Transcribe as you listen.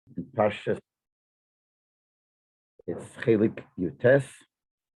Parsha. It's Chelek Yutes.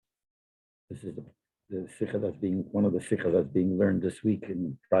 This is the sikha that's being one of the sikhas that's being learned this week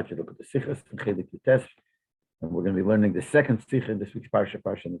in Project Look at the Sikhas and Chelek Yutes. And we're going to be learning the second sikha in this week's Parsha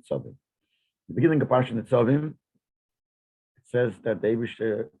Nitzavim. The beginning of Parsha Nitzavim, it says that they wish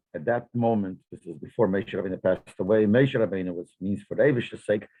at that moment, this is before Moshe Rabbeinu passed away, Moshe Rabbeinu, which means for Avish's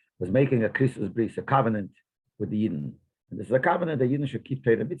sake, was making a Christus bris, a covenant with the Yidden. And this is a covenant that Yidden should keep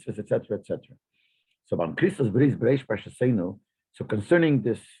Torah mitzvahs, etc., etc. So on Christus bris, Breish Parshaseinu, so concerning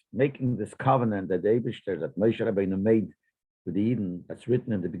this, making this covenant that Avishter, that Moshe Rabbeinu made with the Yidden, that's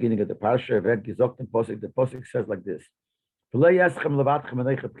written in the beginning of the Parsha, the Posik says like this: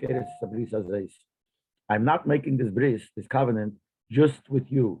 I'm not making this bris, this covenant, just with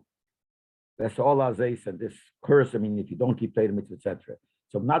you. That's all Azais and this curse. I mean, if you don't keep Torah mitzvah, etc.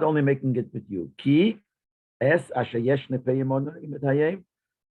 So I'm not only making it with you.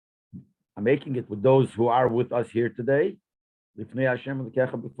 I'm making it with those who are with us here today. Before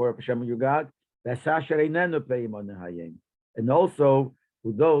Hashem your God. And also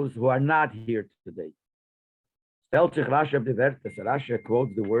with those who are not here today. Rashi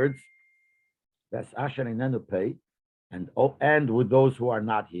quotes the words and with those who are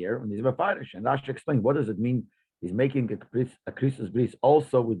not here. And Rashi explains, what does it mean? He's making a Christus bris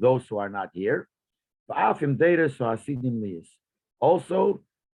also with those who are not here. Also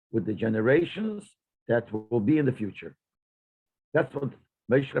with the generations that will be in the future. That's what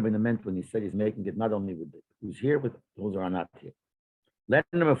Moshe Rabbeinu meant when he said he's making it not only with who's here, but those who are not here. Let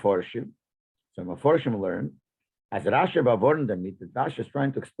them Meforshim. So Meforshim learn, as Rashi Bavorn Damit, that Rashi is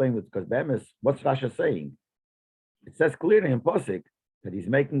trying to explain because Bemis, what's Rashi saying? It says clearly in Posik that he's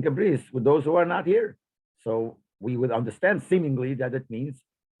making a bris with those who are not here. So we would understand seemingly that it means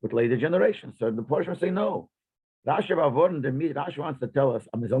with later generations. So the portion say no. Rashi Bavorn Damit, Rashi wants to tell us,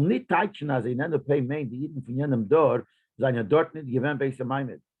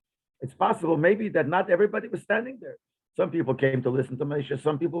 it's possible maybe that not everybody was standing there. Some people came to listen to Moshe,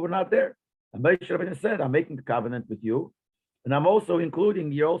 some people were not there. And Moshe Rabbeinu said, I'm making the covenant with you, and I'm also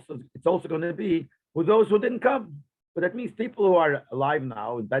including it's also going to be with those who didn't come. But that means people who are alive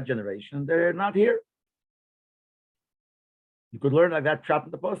now in that generation, they're not here. You could learn like that pshat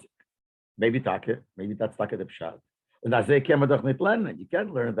in the posuk. Maybe that's take the pshat. And as they came with you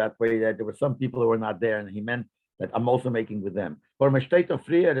can learn that way that there were some people who were not there, and he meant that I'm also making with them. For Meshteit of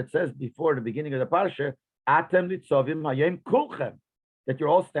Friya, it says before the beginning of the parsha, Atem Nitzavim Hayem Kulchem, that you're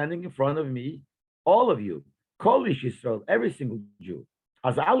all standing in front of me, all of you, Kol Ish Yisrael, every single Jew.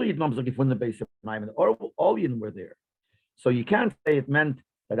 As all Yidden all Yidden were there. So you can't say it meant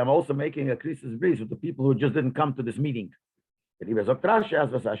that I'm also making a Christus bris with the people who just didn't come to this meeting. That's what Rashi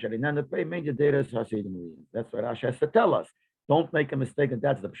has to tell us. Don't make a mistake, and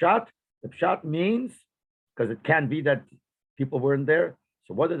that's the pshat. The pshat means, because it can be that people weren't there.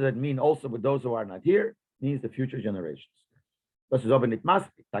 So what does it mean also with those who are not here? It means the future generations. This is open, it must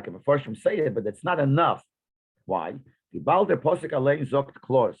be. Say it, but it's not enough. Why? Since the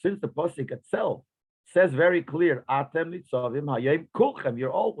posik itself says very clear,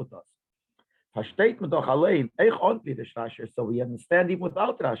 you're all with us. So we understand even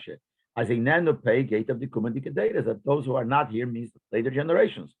without Rashi, as a nanopay gate of the Kumadikadeiras, that those who are not here means later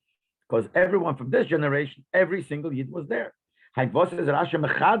generations. Because everyone from this generation, every single Yid was there. What is Rashi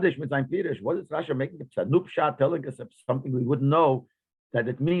making a nupsha telling us something we wouldn't know, that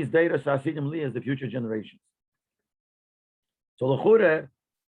it means Deiras Hasidim Li as the future generations. So L'chure,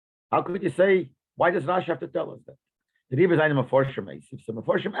 how could you say, why does Rashi have to tell us that? The Rebbe is a Meforshim. If some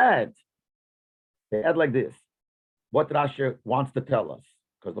Meforshim adds, they add like this, what Rashi wants to tell us.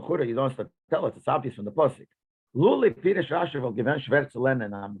 Because L'chure, you don't have to tell us, it's obvious from the Posik. Luli Pirish Rashi will give schwer zu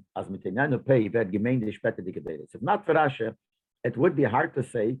lernen as mit den Pei wird gemeinde später die Gederes. If not for Rashi, it would be hard to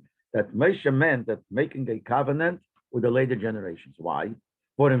say that Moshe meant that making a covenant with the later generations. Why?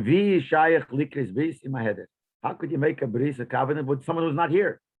 For in vi shayach likris bris in my head. How could you make a bris, a covenant with someone who's not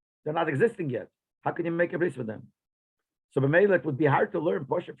here? They're not existing yet. How can you make a bris with them? So B'meila, it would be hard to learn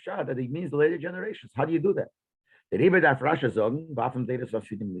Poshup Shah that it means the later generations. How do you do that? The Rebbe darf Rashi sagen, waffen Deiras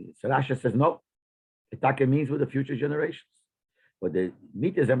Hasidim Li. So Rashi says no. It means with the future generations. But the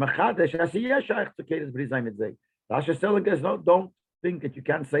meat is a machadesh. Rashi is telling us, no, don't think that you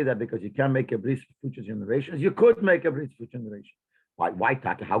can't say that because you can't make a bris for future generations. You could make a bris for future generations. Why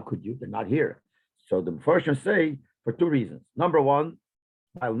Taka? How could you? They're not here. So the first say for two reasons. Number one,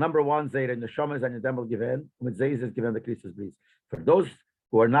 they in the shamas and the demel given, with Zeis is given the Christus bris. For those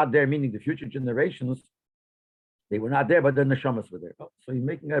who are not there, meaning the future generations, they were not there, but the neshamas were there. So you're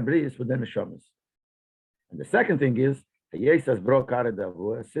making a bris with the neshamas. And the second thing is,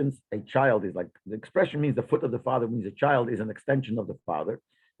 Since a child is like, the expression means the foot of the father, means a child is an extension of the father.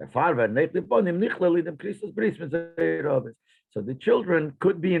 So the children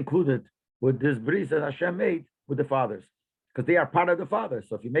could be included with this bris that Hashem made with the fathers, because they are part of the father.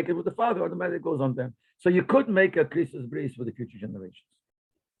 So if you make it with the father, automatically it goes on them. So you could make a krisus bris for the future generations.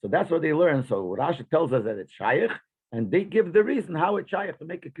 So that's what they learn. So Rashi tells us that it's shaykh, and they give the reason how it's shaykh to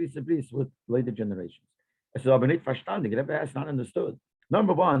make a krisus bris with later generations. Es ist aber nicht verstanden. The Rebbe has not understood.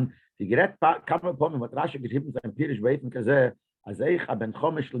 Number one, die gerät kam upon what Rashi geschrieben sein Pirish Beifen Kazeh, als ich ben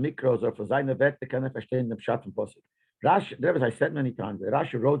Chomish Mikro, so für seine Werte kann verstehen den Pshat von Posik. Rashi, the Rebbe, I said many times,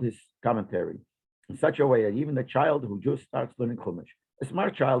 Rashi wrote his commentary in such a way that even the child who just starts learning Chumash, a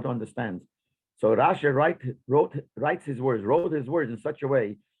smart child understands. So Rashi wrote his words in such a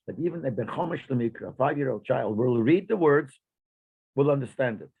way that even a ben Chomish Mikro, a 5-year-old child, will read the words, will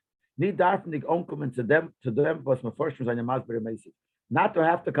understand it. Not to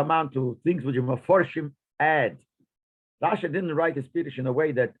have to come on to things which Meforshim add. Rashi didn't write his Pirush in a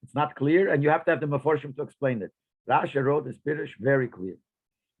way that it's not clear, and you have to have the Meforshim to explain it. Rashi wrote his Pirush very clear.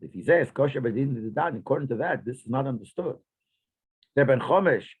 If he says kosher bedin dan, according to that, this is not understood. Der Ben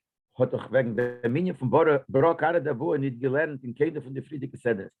Chomesh hat doch wegen der Minyan von Barak Davu nicht gelernt in keine von der Friedrich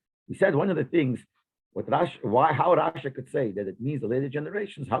said this. He said one of the things. How Rashi could say that it means the later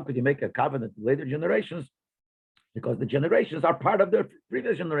generations? How could you make a covenant with later generations? Because the generations are part of their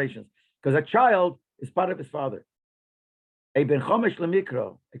previous generations. Because a child is part of his father. A ben chomesh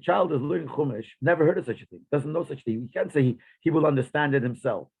lemikro, a child is learning chumash, never heard of such a thing, doesn't know such a thing. He can't say he will understand it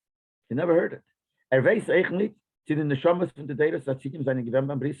himself. He never heard it.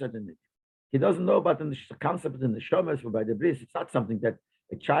 He doesn't know about the concept in the neshamas or by the bris. It's not something that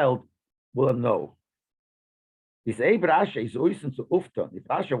a child will know. This Eib Rashi is oisen zu ufton. If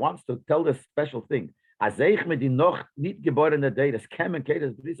Rashi wants to tell this special thing, the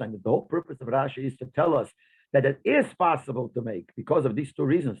whole purpose of Rashi is to tell us that it is possible to make, because of these two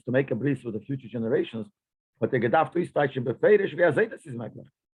reasons, to make a bris for the future generations. But the Gedaf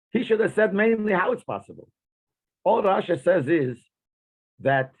he should have said mainly how it's possible. All Rashi says is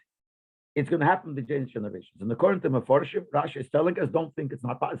that it's going to happen to the generations. And according to Meforshim, Rashi is telling us, don't think it's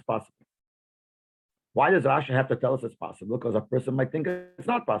possible. Why does Rashi have to tell us it's possible? Because a person might think it's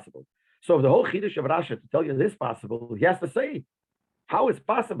not possible. So the whole Chiddush of Rashi to tell you it is possible, he has to say how it's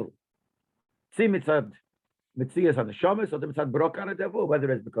possible. See mitzad mitzias on the neshamas or the mitzad brokar devil, whether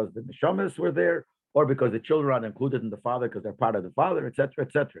it's because the neshamas were there or because the children are included in the father because they're part of the father, etc.,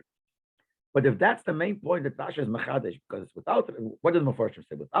 etc. But if that's the main point that Rashi is machadish, because without, what does Meforshim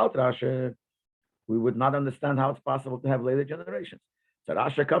say? Without Rashi, we would not understand how it's possible to have later generations. So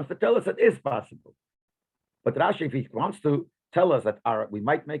Rashi comes to tell us it is possible. But Rashi, if he wants to tell us that we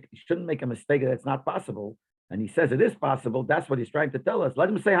shouldn't make a mistake that it's not possible, and he says it is possible, that's what he's trying to tell us. Let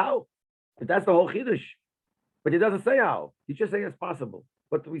him say how. But that's the whole chiddush. But he doesn't say how. He's just saying it's possible.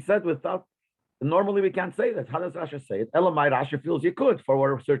 But we said normally we can't say that. How does Rashi say it? Elamai Rashi feels you could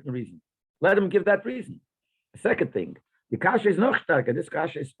for a certain reason. Let him give that reason. The second thing, the kasha is noch starker. This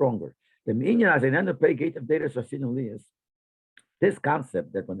kasha is stronger. The minyan as an end of pay gate of data Lias. This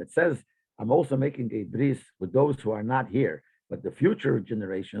concept that when it says I'm also making a bris with those who are not here, but the future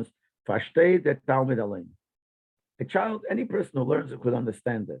generations, versteht der Talmud allein. A child, any person who learns it could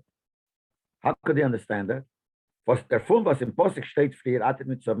understand that. How could they understand that? Was in Posik steht früher,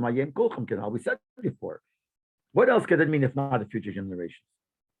 we said before. What else could it mean if not the future generations?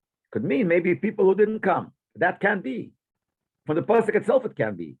 Could mean maybe people who didn't come. That can be. For the Posik itself, it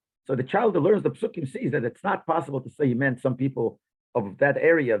can be. So the child who learns the Psukim sees that it's not possible to say he meant some people of that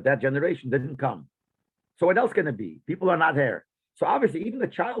area, of that generation, didn't come. So what else can it be? People are not here. So obviously, even the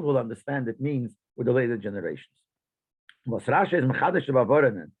child will understand it means with the later generations. Was Rashi is mechadish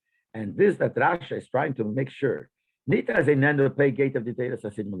b'avoranen, and this that Rashi is trying to make sure. Nita as a nendo pay gate of the data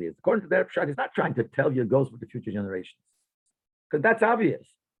sasid maliyas. According to their pshat, he's not trying to tell you it goes with the future generations, because that's obvious.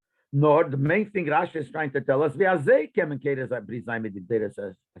 Nor the main thing Rashi is trying to tell us,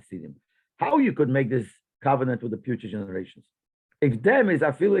 how you could make this covenant with the future generations. If them is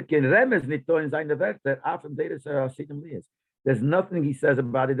afilik in remes nito in seine Werte, after data sidim liyas. There's nothing he says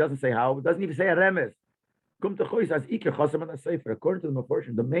about it. Doesn't say how. It doesn't even say a remes. According to the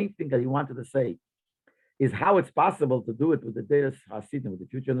Meforshim, the main thing that he wanted to say is how it's possible to do it with the data hasidim, with the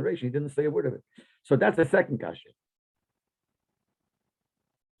future generation. He didn't say a word of it. So that's the second kasha.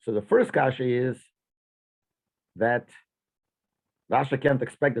 So the first kasha is that Rashi can't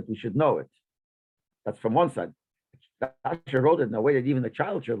expect that we should know it. That's from one side. Rashi wrote it in a way that even a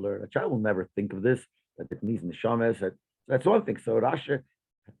child should learn. A child will never think of this, that it means neshamas. That's one thing. So Rashi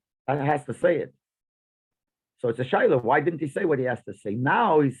has to say it. So it's a shayla. Why didn't he say what he has to say?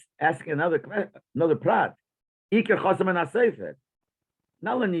 Now he's asking another prat. Iker chosam and asefer.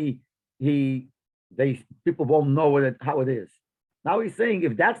 Not only people won't know how it is. Now he's saying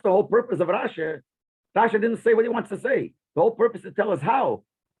if that's the whole purpose of Rasha, Rasha didn't say what he wants to say. The whole purpose is to tell us how,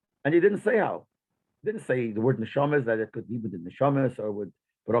 and he didn't say how. He didn't say the word neshamas, that it could be with the neshamas or with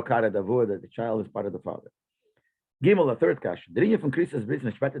brokara davur, that the child is part of the father. Gimel, the third question. The from Krisis Bris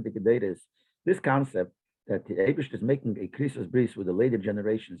and Shveta is this concept that the Eibush is making a Krisis Bris with the later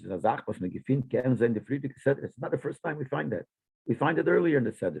generations. It's not the first time we find that. We find it earlier in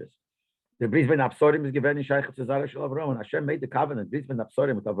the Sedres. The Bris ben Absorim is given in Shaykh Tzara Shel Avram. Hashem made the covenant, Bris ben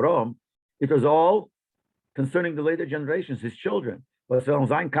Absorim with Avram. It was all concerning the later generations, his children. But so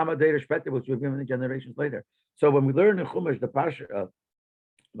Zayin Kama Dei respected, which will be given generations later. So when we learn in Chumash the Parsha of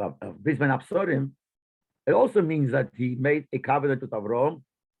Bris ben Absorim, it also means that he made a covenant with Avram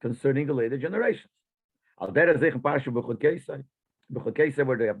concerning the later generations. Al der Zech Parsha B'Chokesei,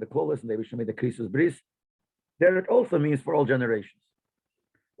 where they have the Klolos and they wish to make the Krisus Bris. There it also means for all generations.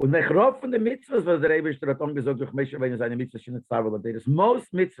 Und nechrov von the mitzvahs was der Eibishter hat gesagt durch Moshe when seine mitzvah shouldn't start with the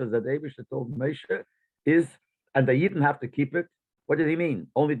most mitzvahs that the Eibishter told Moshe is, and the Yidden have to keep it. What did he mean?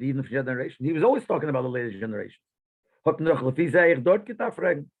 Only the Yidden generation. He was always talking about the latest generation.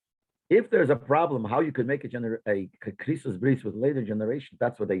 If there's a problem, how you could make a Krisus Bris with later generation,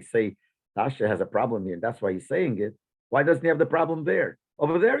 that's what they say. Tasha has a problem here. That's why he's saying it. Why doesn't he have the problem there?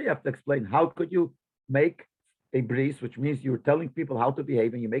 Over there, you have to explain how could you make a bris, which means you're telling people how to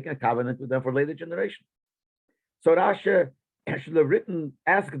behave and you're making a covenant with them for later generation. So Rasha should have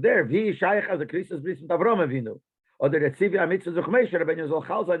ask there, wie Shaykh as a Krisus Bris mit Avram Avinu, or the Retzivi Amitzah Zuchmeish, Rabbeinu Zol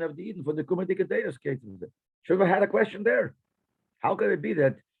Chalzain of the Eden for the Kumadik Deiros cases. Should have had a question there. How could it be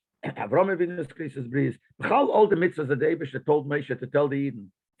that Avram Avinu's Krisus Bris, all the mitzvahs that David told Moshe to tell the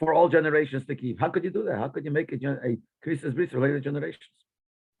Eden for all generations to keep? How could you do that? How could you make a Krisus Bris for later generations?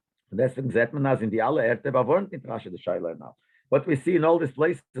 Deswegen sieht man as in die alle Erde, aber wollen nicht Rasha the Shaila now. What we see in all these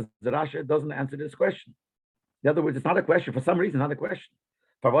places, the Rasha doesn't answer this question. In other words, it's not a question. For some reason, not a question.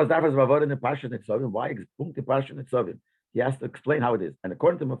 For what's that was in the Parsha Nitzavim? Why the Parsha Nitzavim? He has to explain how it is. And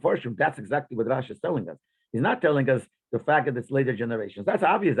according to Mefarshim, that's exactly what Rasha is telling us. He's not telling us the fact that it's later generations. That's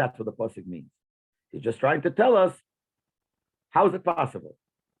obvious. That's what the pasuk means. He's just trying to tell us how is it possible?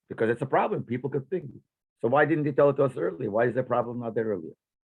 Because it's a problem. People could think. So why didn't he tell it to us earlier? Why is the problem not there earlier?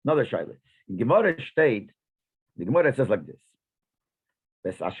 Another shaila. In Gemara state, the Gemara says like this.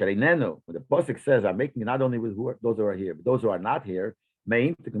 When the pasuk says, "I'm making it not only with those who are here, but those who are not here."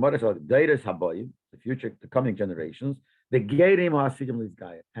 Main the Gemara says, "The future, the coming generations, the Geirim Hasidim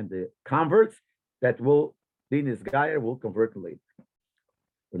Lizgaya, and the converts that will be in Lizgaya will convert later."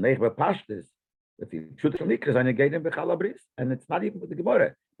 When they have pashtus, if you shoot from Nikras and Geirim Bechalabris, and it's not even with the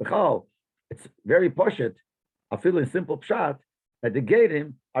Gemara. Bechal, it's very poshut. I feel in simple pshat that the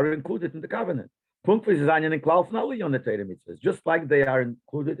Geirim are included in the covenant. Punkt is in Klaus Nali on the Torah mitzvahs, just like they are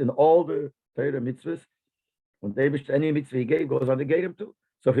included in all the Torah mitzvahs. When David any mitzvah he gave goes on the Geirim too.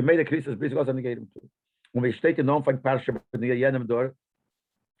 So if he made a Krisus Bris, goes on the Geirim too. When we state the non-fang parsha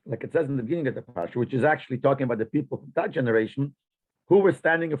like it says in the beginning of the parsha, which is actually talking about the people from that generation who were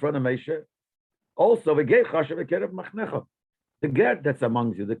standing in front of Moshe. Also, we gave chashav ekerev machnecha, the get that's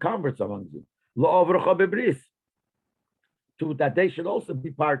among you, the converts among you, lo avrocha bebris, to that they should also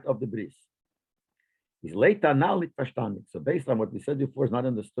be part of the bris. Is later now lit verstandig. So based on what we said before is not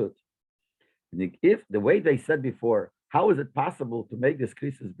understood. If the way they said before, how is it possible to make this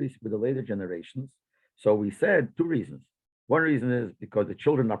Krisus Bris with the later generations? So we said two reasons. One reason is because the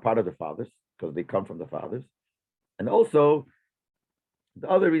children are part of the fathers, because they come from the fathers. And also, the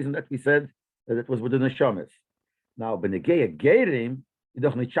other reason that we said that it was with the neshamas. Now, Benegei Geirim,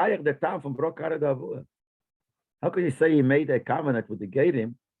 how can you say he made a covenant with the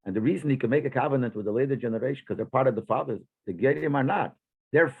Geirim? And the reason he can make a covenant with the later generation, because they're part of the fathers. The Geirim are not.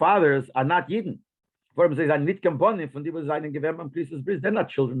 Their fathers are not Yidden. They're not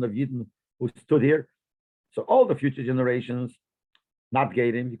children of Yidden who stood here. So all the future generations, not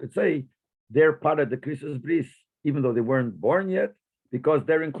Geirim, you could say, they're part of the Krisus Bris, even though they weren't born yet, because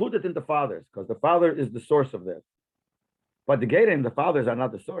they're included in the fathers, because the father is the source of that. But the Geirim, the fathers are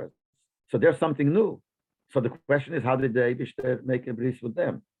not the source. So there's something new. So the question is, how did the Eibishter make a bris with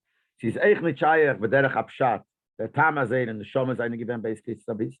them? She's eich nitchayach v'derech apshat. The tamazein and the shoma zayin given basically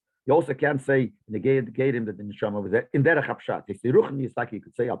sabis. You also can't say in the Geirim that the neshama was there in derech apshat. It's the ruchni is like you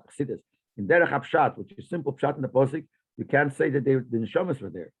could say al chassidus in derech apshat, which is simple pshat in the posik. You can't say that the neshamas were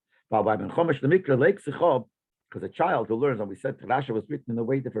there. But by ben chomesh lemikra leik sichob, because a child who learns, and we said Rasha was written in a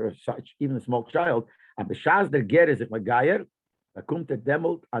way that for even a small child, and b'shaz der ger is it magayer, akumt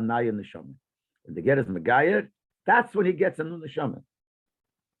demult anay neshama. When the get is Megayed, that's when he gets a new neshama.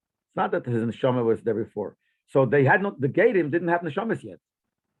 It's not that his neshama was there before. So they had not, the Gedim didn't have neshamas yet.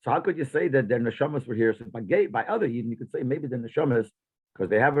 So how could you say that their neshamas were here? So by other Yidden, you could say maybe the neshamas, because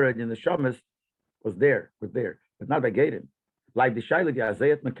they have already neshamas, was there, but not by Gedim. Like the Shaila, the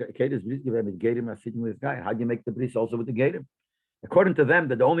Azayat Mekadis Bris Givem with Gedim Asidim with this guy. How do you make the bris also with the Gedim? According to them,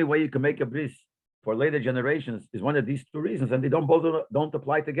 that the only way you can make a bris for later generations is one of these two reasons, and they don't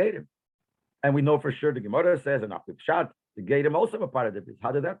apply to Gedim. And we know for sure the Gemara says, and Pshat, the Gedim also have a part of the bris.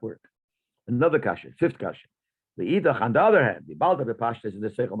 How did that work? Another kasha, fifth kasha. The Idach, on the other hand, the Balda the Pashtas is the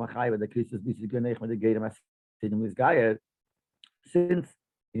Seichel Machai, the Christus Bisi Genech, the Gedim Asidim with Gayed, since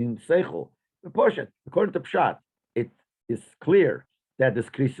in Seichel, the portion, according to Pshat, it is clear that this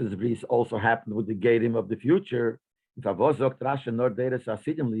Christus bris also happened with the Gedim of the future. If Avozok Rasha nor Deres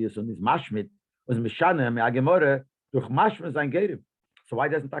Asidim Lius on his Mashmit was Mishana Me'agemore durch Mashma Zain Gedim. So why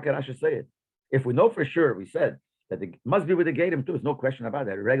doesn't Rasha say it? If we know for sure, we said that it must be with the Gedim too. There's no question about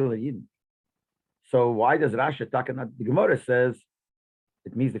that. Regular Yidden. So why does Rasha Takanat? The Gemara says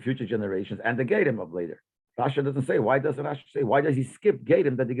it means the future generations and the Gedim of later. Rasha doesn't say. Why doesn't Rasha say? Why does he skip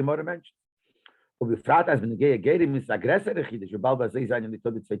Gedim that the Gemara mentioned? Gedim is aggressive.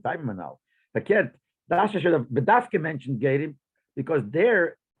 Rasha should have Bedafke mentioned Gedim because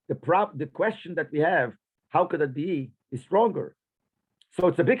there the question that we have, how could it be, is stronger. So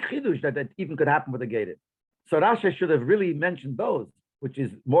it's a big chidush that even could happen with the Gedim. So Rasha should have really mentioned those, which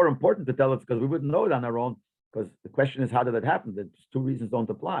is more important to tell us because we wouldn't know it on our own. Because the question is, how did that happen? The two reasons don't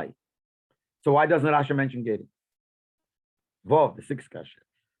apply. So why doesn't Rasha mention Gedim? Vov, the sixth kasha.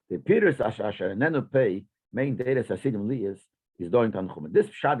 The Piris Asher and Nenu Pei main data Hasidim Liyas is doing Tanchum. This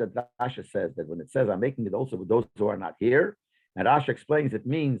pshat that Rasha says that when it says I'm making it also with those who are not here, and Rasha explains it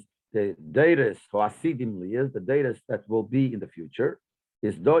means the data Hasidim Liyas, the data that will be in the future,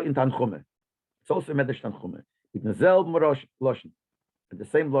 is do in Tanchum. It's also Medesh Tanchum. It is Zelb Loshen, the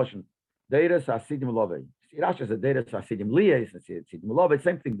same Loshen. Data Hasidim Love. Rasha says the data Hasidim Liyas, Hasidim Love.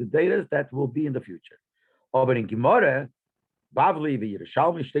 Same thing. The data that will be in the future. But in Gemara. Bavli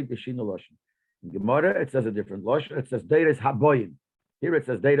v'Yerushalmi state the Shina Loshen. In Gemara, it says a different Loshen. It says Deiras Haboyim. Here it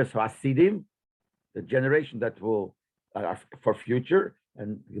says Deiras Hasidim, the generation that will for future,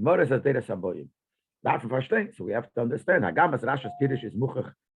 and Gemara says Deiras Haboyim. That's verstehen. So we have to understand. Hagamas Rasha's Kiddush is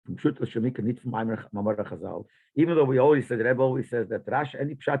Muchach from Shut L'Shemika, not from Mamar Chazal. Even though we always say, the Rebbe always says that Rasha,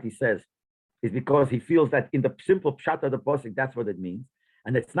 any pshat he says, is because he feels that in the simple pshat of the posik, that's what it means,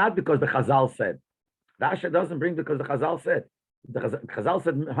 and it's not because the Chazal said. Rasha doesn't bring because the Chazal said. The Chazal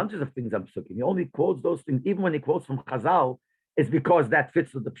said hundreds of things on Psukim. He only quotes those things, even when he quotes from Chazal, it's because that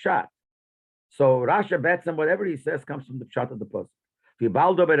fits with the Pshat. So Rasha bets and whatever he says comes from the Pshat of the Pasuk. But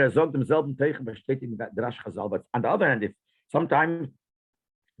on the other hand, if sometimes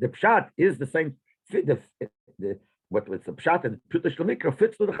the Pshat is the same, what with the Pshat and Pshut Shlemikra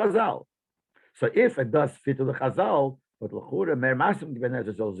fits to the Chazal. So if it does fit to the Chazal, but L'chura mehr Masim given as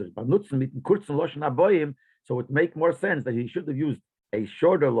benutzen mit dem kurzen Loshen Haboyim, so it would make more sense that he should have used a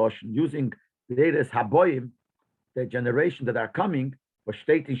shorter Loshen using the latest Haboyim, the generation that are coming, was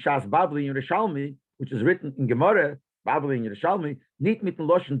steht in Shas Bavli in Yerushalmi, which is written in Gemara, Bavli in Yerushalmi, nicht mit dem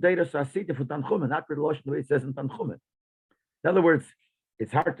Loshen Deiras Hasidim von Tanchumen, not with the Loshen the way it says in Tanchumen. In other words,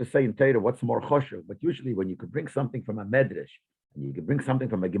 it's hard to say in Torah what's more choshev, but usually when you could bring something from a Medrash and you could bring something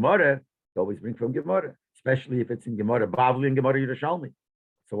from a Gemara, you always bring from Gemara, especially if it's in Gemara Bavli and Gemara Yerushalmi.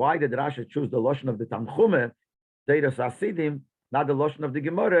 So why did Rasha choose the Loshen of the Tanchume, Deiras Hasidim, not the Loshen of the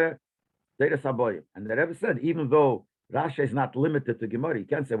Gemara, Deiras Haboyim? And the Rebbe said, even though Rasha is not limited to Gemara, you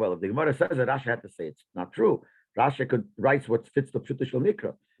can't say, well, if the Gemara says it, Rasha had to say it's not true. Rasha could write what fits the Pshut Shel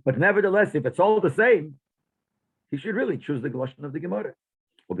Mikra. But nevertheless, if it's all the same, he should really choose the Loshen of the Gemara.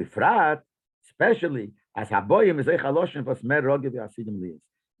 Or Bifrat, especially as Haboyim is Eicha Loshen was Mer Rogev Hasidim Liyas.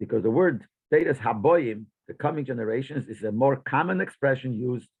 Because the word Deiras Haboyim, the coming generations, is a more common expression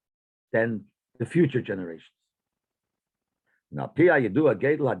used than the future generations. Now, Pia Yedu a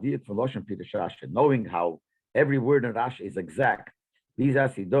Gedel Hadiyat for Loshen Pirush Rashi, knowing how every word in Rashi is exact. These are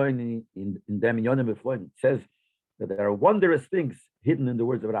Sidoin in them Yonim Befloim. It says that there are wondrous things hidden in the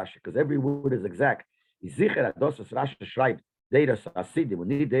words of Rashi, because every word is exact. Zicher Adosos Rashi schreibt Deiras Hasidim, we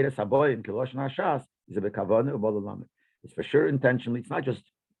need Deiras Haboyim Kiloshen Hashas, is a Bekavane Ubolalam. It's for sure intentionally. It's not just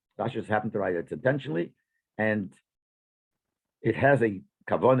Rashi just happened to write it. It's intentionally, and it has a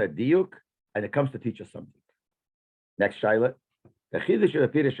kavana diuk, and it comes to teach us something. Next shaila, the chidush of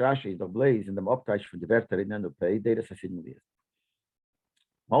the Pirush Rashi is the blaze in the moptaish for the verter in Nenu Pei Deiras Hasidim Liyas.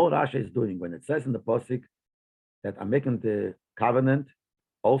 All Rashi is doing when it says in the posik that I'm making the covenant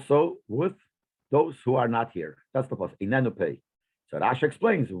also with those who are not here. That's the posik in Nenu Pei. So Rashi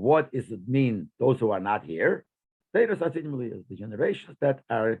explains, what does it mean, those who are not here? The generations that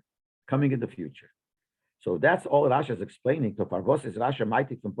are coming in the future. So that's all Rashi is explaining. To Parvos is Rashi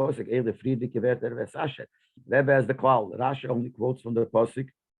Maitik from Posik, Eile Friedrich Gewerter Vesasher. Rebbe has the call. Rashi only quotes from the Posik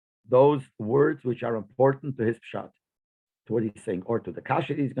those words which are important to his pshat, to what he's saying, or to the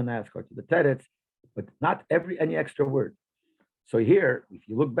kasha he's going to ask, or to the teretz, but not any extra word. So here, if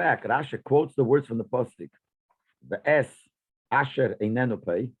you look back, Rashi quotes the words from the Posik, the S, Asher Einenu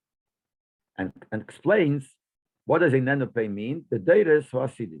Pei, and explains what does Einenu Pei mean. The data is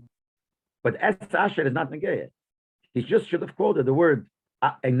Hasidim. But S Asher is not Negeya. He just should have quoted the word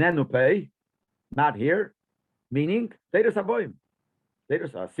Einenu Pei, not here, meaning data Saboim. Data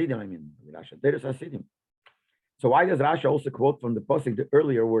Hasidim, I mean, Rashi, data Hasidim. So why does Rashi also quote from the Posik the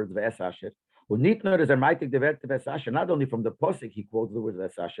earlier words of Es Asher? Not only from the Posik he quotes the words of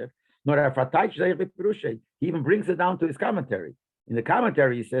Es Asher, nor he even brings it down to his commentary. In the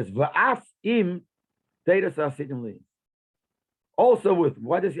commentary he says, V'af im data Hasidim li. Also with,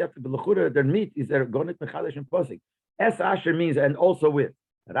 why does he have to be l'chura? Their meat is their gonit mechadash and Posik. Es Asher means and also with.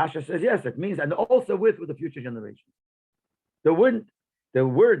 Rashi says yes, it means and also with the future generation. The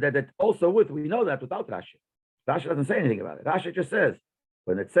word that it's also with, we know that without Rashi. Rashi doesn't say anything about it. Rashi just says,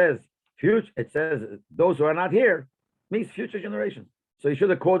 when it says future, it says those who are not here means future generations. So you should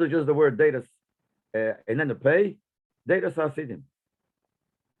have quoted just the word data, and then the pay, data Hasidim,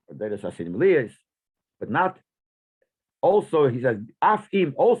 or data Hasidim liyas, but not also, he says,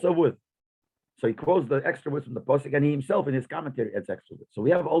 afim, also with. So he quotes the extra words from the Posik, and he himself in his commentary adds extra words. So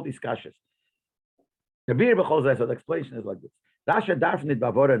we have all these kashas. The Bir B'chol, so the explanation is like this. Rashi darfnit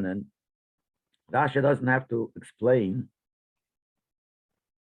bavoranen. Rashi doesn't have to explain.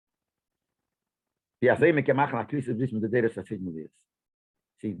 See, the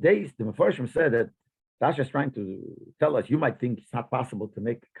Mefarshim said that Rashi is trying to tell us, you might think it's not possible to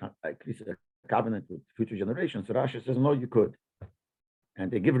make a covenant with future generations. So Rashi says, no, you could.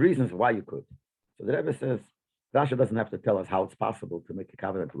 And they give reasons why you could. So the Rebbe says, Rashi doesn't have to tell us how it's possible to make a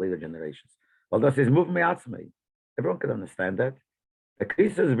covenant with later generations. Well, that says, move me out to me. Everyone can understand that. The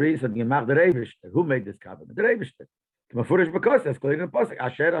Krisis Bris and Gemach the Rebishter. Who made this covenant? The Rebishter. Because it's clear in the Pasuk.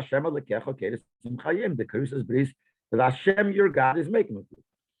 Asher Hashem Alekecha Keres Simchayim. The Krisis Bris that Hashem, your God, is making with you.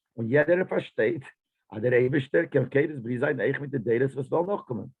 Und jeder versteht, der Rebishter kann Keres Bris sein, eich mit den Deres, was soll noch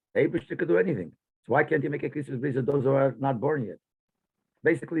kommen. The Rebishter could do anything. So why can't you make a Krisis Bris of those who are not born yet?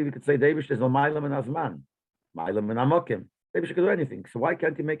 Basically, we could say the Rebishter is Mailam and Azman. Mailam and Amokim. The Rebishter could do anything. So why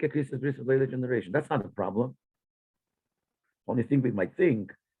can't you make a Krisis Bris of later generation? That's not a problem. Only thing we might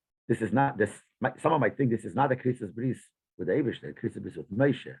think, this is not this. Someone might think this is not a krisis bris with Eibush, a krisis bris with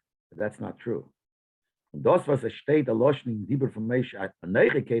Moshe, but that's not true. And das was a state a loshning in Dibur from Moshe.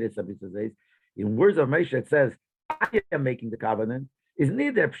 In words of Moshe, it says, "I am making the covenant." Is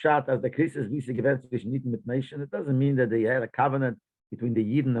neither pshat as the krisis bris given zwischen Yidden mit Moshe. It doesn't mean that they had a covenant between the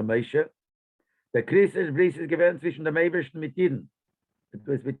Yidden and Moshe. The krisis bris is given zwischen the Eibush and Yidden. It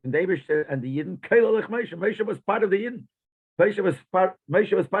was between the Eibush and the Yidden. Moshe was part of the Yidden.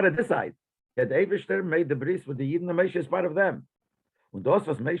 Moshe was part of this side. Yet the Eibishter made the bris with the Yidden, and Moshe is part of them. And das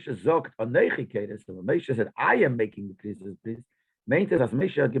was Moshe sagt, Anechikeres, when Moshe said, I am making the krisis bris, meant it as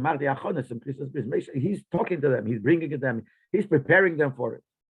Moshe gemacht the achonis and krisis bris. He's talking to them, he's bringing it them, he's preparing them for it.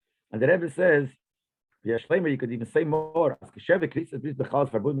 And the Rebbe says, you could even say more.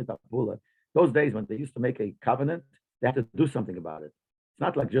 Those days when they used to make a covenant, they had to do something about it. It's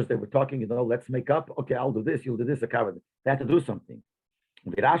not like just they were talking, let's make up, okay, I'll do this, you'll do this, a covenant. They had to do something.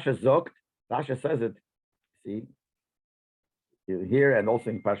 And the Rasha says it, see, here and also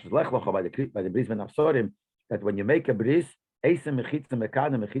in Parshas Lech Lecha by the Bris Ben Absorim, that when you make a bris, that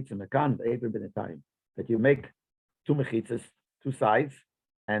you make two mechitzas, two sides,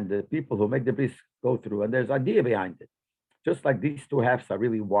 and the people who make the bris go through, and there's idea behind it. Just like these two halves are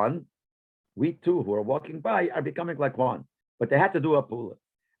really one, we two who are walking by are becoming like one. But they had to do a pula.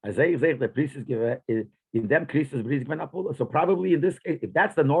 As they say, the priest is given in them krisis bris given a pula. So probably in this case, if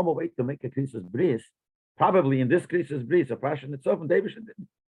that's the normal way to make a krisis bris, probably in this krisis bris, a Prussian itself, and David should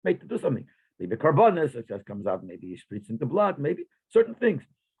make to do something. Maybe carbonas, it just comes out. Maybe he spritz into blood. Maybe certain things.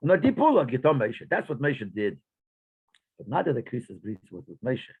 That's what Moshe did. But not that the krisis bris was with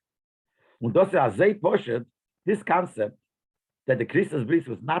Moshe. Und das ist this concept that the krisis bris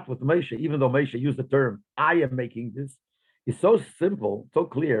was not with Moshe, even though Moshe used the term "I am making this." It's so simple, so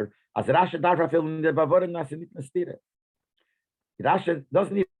clear. As Rashi Rashi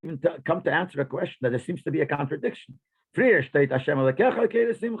doesn't even come to answer a question that there seems to be a contradiction. Früher steht Hashem Alekecha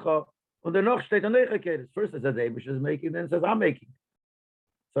Keres Simcha, und danach steht Anecha Keres. First it says Eibush is making, then it says I'm making.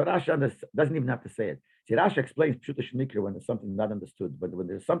 So Rashi doesn't even have to say it. See, Rashi explains Pshuta Shemikra when there's something not understood. But when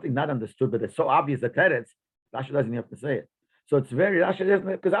there's something not understood, but it's so obvious that teretz, Rashi doesn't even have to say it. So it's very Rashi doesn't,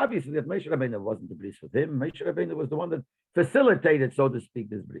 because obviously that Moshe Rabbeinu wasn't the bris with him. Moshe Rabbeinu was the one that facilitated, so to speak,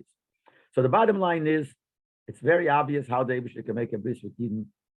 this bris. So the bottom line is, it's very obvious how the Eibush can make a bris with Yidden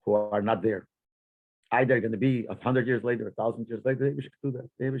who are not there. Either going to be 100 years later, 1,000 years later, the Eibush can do that.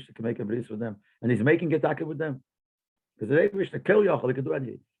 The Eibush can make a bris with them, and he's making it with them. Because the Eibush to kill Yochel, he can do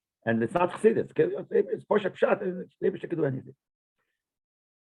anything, and it's not Chassidus. It's Posha Pshat, and the Eibush can do anything.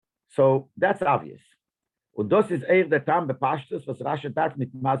 So that's obvious. Und das ist der Tam bepashtus, was Rashi darf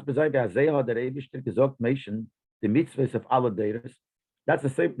mit Maß besäugen, der Seher der Eibush gesagt, Menschen, the mitzvahs of all days. That's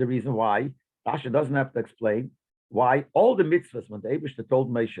the reason why Rashi doesn't have to explain why all the mitzvahs, when the Eibush told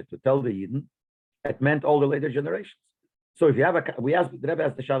Moshe to tell the Yidden, it meant all the later generations. So if you have the Rebbe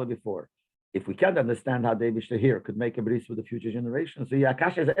asked the Shalom before, if we can't understand how the Eibush here could make a bris with the future generations, so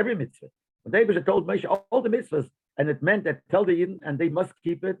Akasha is every mitzvah. When the Eibush told Moshe all the mitzvahs, and it meant that tell the Yidden, and they must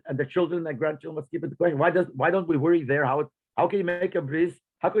keep it, and their children and grandchildren must keep it. The question, why don't we worry there? How can you make a bris?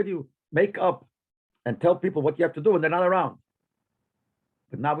 How could you make up and tell people what you have to do when they're not around?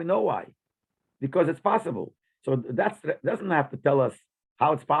 But now we know why. Because it's possible. So that doesn't have to tell us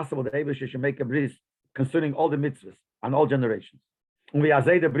how it's possible that Eibush should make a bris concerning all the mitzvahs and all generations. And how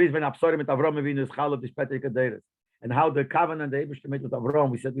the covenant the Eibush made with Avram,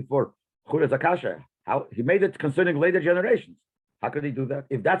 we said before, how he made it concerning later generations. How could he do that?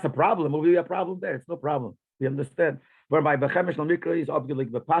 If that's a problem, will be a problem there. It's no problem. We understand. Whereby Bechemish Lamikra is obviously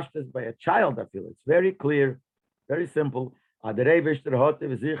by a child, I feel. It's very clear, very simple. There's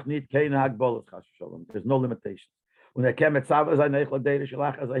no limitations. He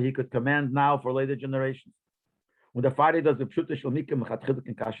could command now for later generations. When the Fari does the Pshuta Shalmikim,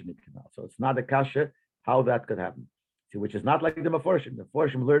 so it's not a kasha how that could happen. See, which is not like the Meforshim. The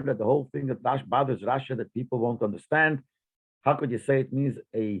Meforshim learned that the whole thing that bothers Rashi that people won't understand. How could you say it means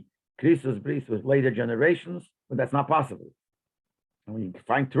a Krisus bris with later generations when that's not possible? And when you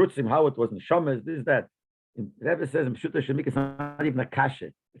find Trutzim, how it was in Shomes, this, that. Rebbe says in Pshuta Shemik, it's not even a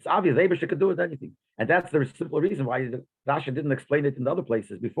kasha. It's obvious. Eibush could do with anything. And that's the simple reason why Rashi didn't explain it in the other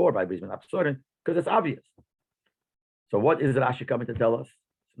places before by Brisman Absorin, because it's obvious. So what is Rashi coming to tell us?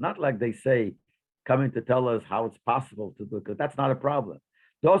 It's not like they say, coming to tell us how it's possible to do, because that's not a problem.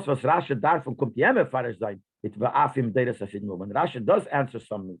 Those was Rashi davon kommt jeme farish sein, it va'afim deres hasidmu. When Rashi does answer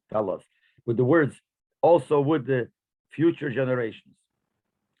something, tell us with the words, also with the future generations.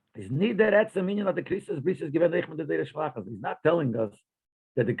 He's not telling us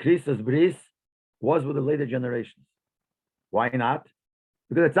that the Krisus bris was with the later generations. Why not?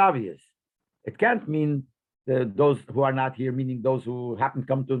 Because it's obvious. It can't mean those who are not here, meaning those who happen to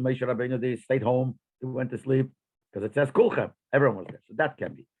come to Moshe Rabbeinu, they stayed home, they went to sleep, because it says Kulchem, everyone was there. So that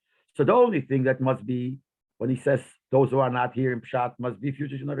can be. So the only thing that must be, when he says those who are not here in Pshat, must be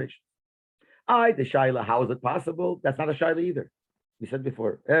future generations. The Shaila, how is it possible? That's not a Shaila either. We said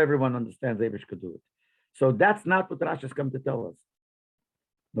before, everyone understands Eibush could do it. So that's not what Rashi is coming to tell us.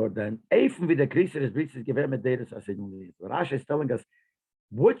 Nor then, even with the Krisis bris is given Medeiros Hasidim. Rashi is telling us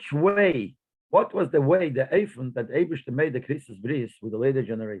which way, what was the way, the Eifun that Eibush made the Krisis bris with the later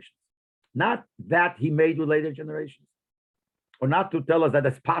generations. Not that he made with later generations, or not to tell us that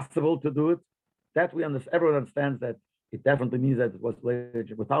it's possible to do it. That we understand. Everyone understands that it definitely means that it was later,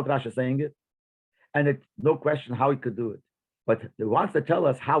 without Rashi saying it, and it's no question how he could do it. But he wants to tell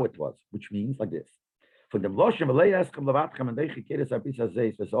us how it was, which means like this. The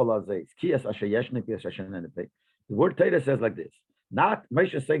word Torah says like this. Not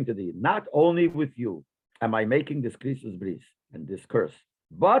Moshe is saying to thee, not only with you am I making this krisus bris and this curse,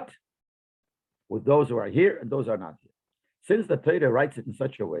 but with those who are here and those who are not here. Since the Torah writes it in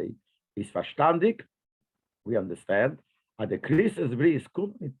such a way, is verstandig, we understand, the krisus bris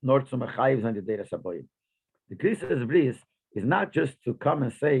kommt nicht nur zum Chayiv sein die Deres Haboyim. The krisus bris is not just to come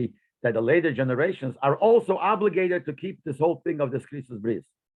and say that the later generations are also obligated to keep this whole thing of this krisus bris.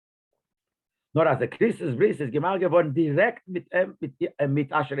 Nor as the krisus bris is gemal geworden direkt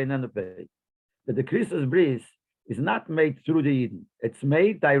mit Asher in Pei. That the krisus bris is not made through the Eden. It's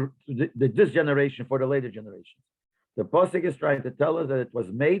made this generation for the later generations. The Pasuk is trying to tell us that it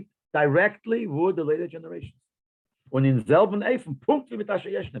was made directly with the later generations. Und in selben Eifen, Punkt wie mit Asher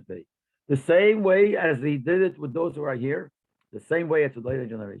Pei. The same way as he did it with those who are here, the same way as with later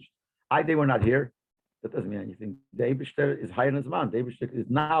generations. They were not here. That doesn't mean anything. The Eibishter is higher than Zman. The Eibishter is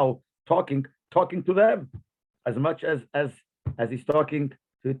now talking to them as much as he's talking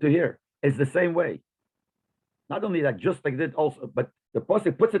to here. It's the same way. Not only that, just like that also, but the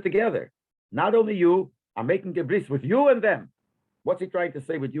Pasuk puts it together. Not only you are making a bris with you and them. What's he trying to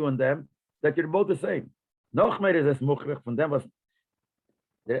say with you and them? that you're both the same. Noch mehr is es muchrich from them was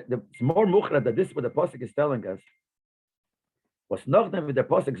it's more muchrich that this is what the Pasuk is telling us. Was noch dem with the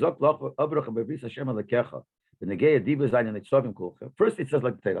Pasuk zok loch abruch bebris Hashem alekecha. The negei diva zayin and Nitzavim kulchem. First it says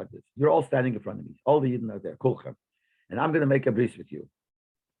like this. You're all standing in front of me. All the Yidden are there. Kulchem. And I'm going to make a bris with you.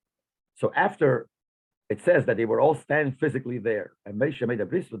 So after it says that they were all standing physically there, and Moshe made a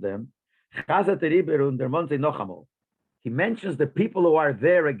bris with them, he mentions the people who are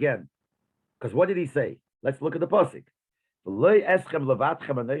there again. Because what did he say? Let's look at the pasuk.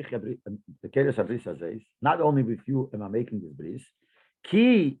 Not only with you am I making this bris,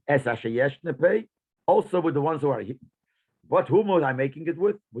 ki es pay, also with the ones who are here. But whom was I making it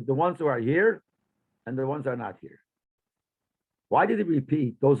with? With the ones who are here and the ones who are not here. Why did he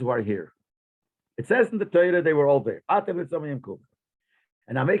repeat those who are here? It says in the Torah they were all there.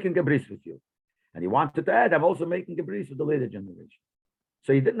 And I'm making a bris with you. And he wanted to add, I'm also making a bris with the later generation.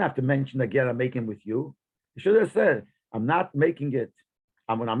 So he didn't have to mention again, I'm making with you. He should have said, I'm not making it.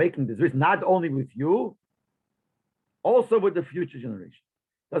 When I'm making this bris, not only with you, also with the future generation.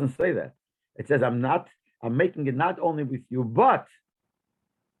 It doesn't say that. It says, I'm making it not only with you, but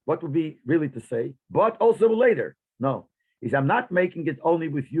what would be really to say? But also later. No. He says, I'm not making it only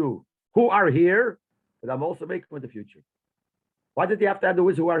with you who are here, but I'm also making it with the future. Why did he have to add the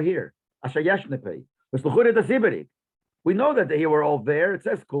words who are here? We know that they were all there. It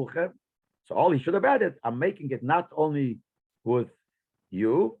says kulchem. So all he should have added, I'm making it not only with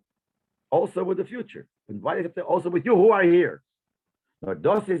you, also with the future. And why is it also with you who are here? Now,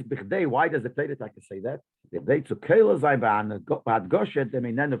 why does the Torah say that?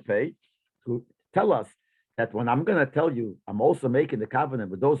 To tell us that when I'm going to tell you, I'm also making the covenant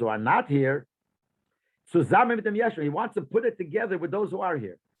with those who are not here. He wants to put it together with those who are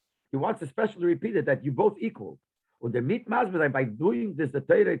here. He wants to specially repeat it that you both equal. Und der by doing this, the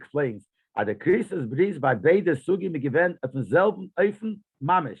Torah explains, the Christus bris by beide sugi megiven at demselben Eifen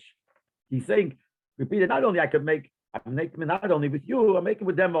mamish. He's saying, repeat it. Not only I'm making it not only with you, I'm making it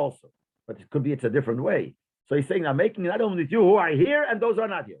with them also. But it could be it's a different way. So he's saying, I'm making it not only with you who are here and those who are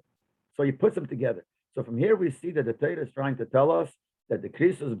not here. So he puts them together. So from here we see that the Torah is trying to tell us that the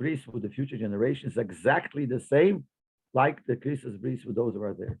Christus bris with the future generations is exactly the same like the Christus bris with those who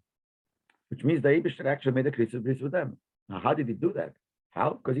are there. Which means the Eibishter actually made a Christus bris with them. Now, how did he do that?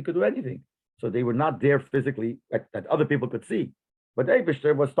 How? Because he could do anything. So they were not there physically that other people could see. But the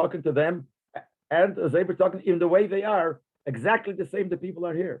Eibishter was talking to them, and as Eibishter talking in the way they are, exactly the same the people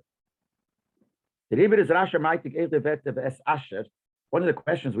are here. The Rebbe is Rasha. One of the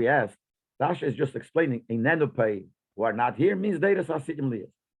questions we asked, Rasha is just explaining, a nenopay who are not here means Deiras Hasidim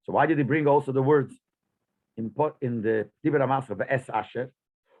Liyas. So why did he bring also the words in the Dibur HaMascha Ve'es Asher?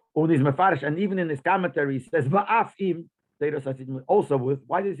 And even in his commentary, he says Va'afim Deiras Hasidim also with.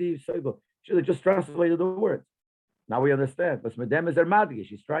 Why does he say that? Should have just translated the words. Now we understand. But Medem is Madgish.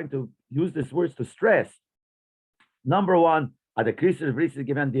 He's trying to use these words to stress. Number one, at the Christus bris is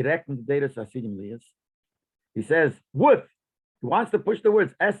given direct in the Deiras Hasidim Liyas. He says with. He wants to push the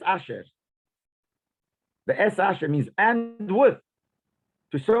words Es Asher. The Es Asher means and with,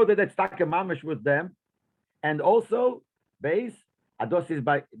 to show that it's Taka Mamish with them, and also base Ados is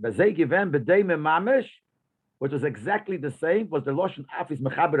by Bazei given B'dei Mamish, which was exactly the same, was the Loshen Afis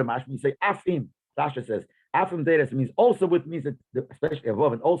Mechaber Mash. We say Afim. Rasha says Afim Deiras means also with, means that especially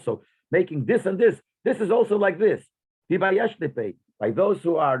above and also making this and this. This is also like this. By those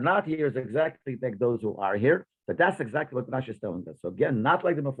who are not here is exactly like those who are here. But that's exactly what Rashi is telling us. So again, not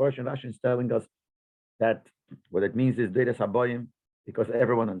like the Mephosh, and Rashi is telling us that what it means is Deiras Habayim, because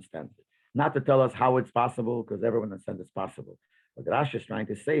everyone understands it. Not to tell us how it's possible, because everyone understands it's possible. But Rashi is trying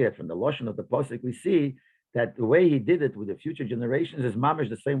to say it from the Lashon of the Pasuk. We see that the way he did it with the future generations is mamish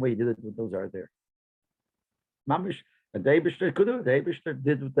the same way he did it with those who are there. Mamish, and the Eibishter could do it. The Eibishter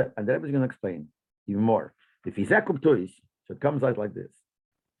did with that, and the Rebbe is going to explain even more. If he's Turis, so it comes out like this.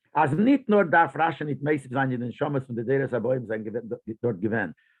 As nit nor darf Rashi nit meisiv zayin in shomas from the Deiras Habayim zayin dort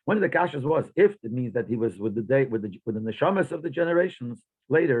given. One of the kashas was, if it means that he was with the neshamas of the generations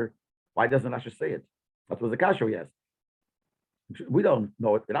later, why doesn't Rashi say it? That was the kasha we asked. We don't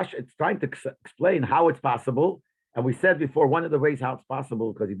know it. Rashi, it's trying to explain how it's possible, and we said before one of the ways how it's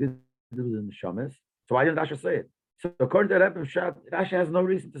possible because he did it in the neshamas. So why didn't Rashi say it? So according to Rebbe Pshat, Rashi has no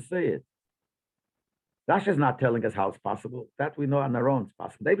reason to say it. Rashi is not telling us how it's possible. That we know on our own it's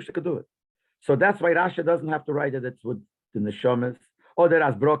possible. Maybe she could do it. So that's why Rashi doesn't have to write it. It's with the neshamas. Or that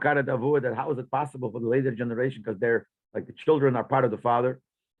as brokar davur, that how is it possible for the later generation because they're like the children are part of the father.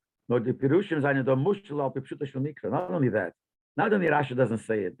 No, the pirushim zayin do mushal al pipshuta shel mikra. Not only that, not only Rashi doesn't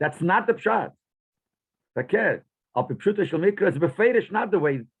say it. That's not the pshat. Fakir al pipshuta shel mikra is beferish, not the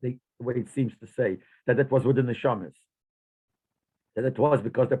way the way it seems to say, that it was within the Neshamas, that it was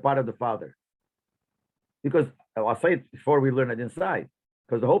because they're part of the Father. Because, I'll say it before we learn it inside,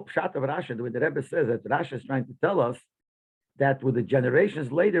 because the whole pshat of Rashi, the way the Rebbe says that Rashi is trying to tell us that with the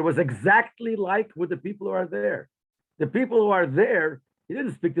generations later was exactly like with the people who are there. The people who are there, he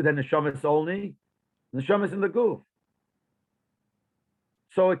didn't speak to the Neshamas only, the Neshamas in the Guf.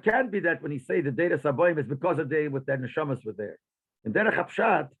 So it can't be that when he say the data saboim is because of they with their neshamas were there. In Derech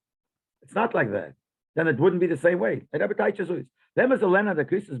Hapshat, it's not like that. Then it wouldn't be the same way. Let's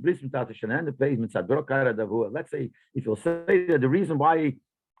say if you'll say that the reason why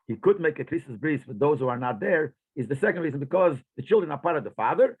he could make a Christmas bris for those who are not there is the second reason, because the children are part of the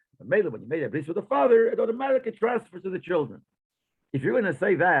father. But maybe when you made a bris for the father, it automatically transfers to the children. If you're going to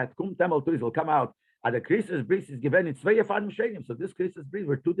say that, Kum Temel Turis will come out. The Christmas bris is given in zwei Faden Shenim. So this Christmas bris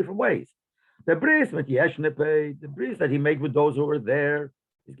were two different ways. The bris with Yeshnepe, the bris that he made with those who were there,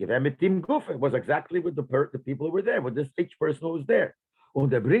 is given with Tim Guf. It was exactly with the people who were there, with this each person who was there.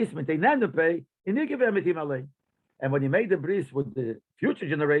 Und the bris with Einenepe, in he given with him alone. And when he made the bris with the future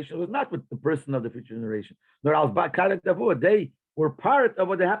generation, it was not with the person of the future generation. Nor als Bakaret Davur, they were part of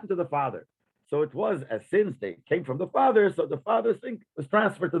what happened to the father. So it was, as since they came from the father, so the father's thing was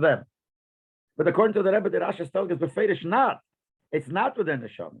transferred to them. But according to the Rebbe, the Rashi is telling us, beferish not. It's not within the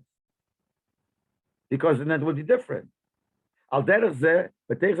Neshamas. Because then it would be different. Al derech zeh,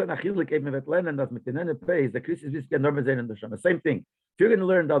 b'teich zeh nachilik eben vet lernen, that mit den pays, the Christus bris can never say in the Neshamas. Same thing. If you're going to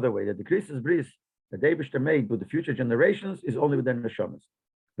learn the other way, that the Christus bris, the Eibishter made with the future generations, is only within the Neshamas.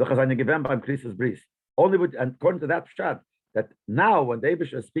 Because I given by Christus bris. Only with, and according to that pshat, that now when the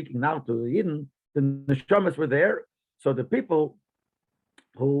Eibishter is speaking now to the Yidden, the Neshamas were there, so the people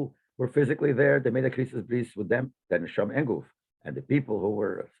who were physically there, they made a Christus bris with them, then Neshama and Guf. And the people who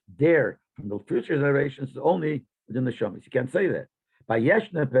were there from the future generations is only within the Neshamas. You can't say that. By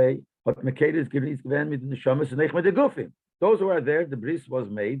Yeshnepe, what Mekeda is given with the Neshamas and Nechmed the Gufim. Those who are there, the bris was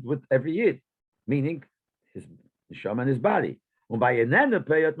made with every Yid, meaning his Neshama and his body. And by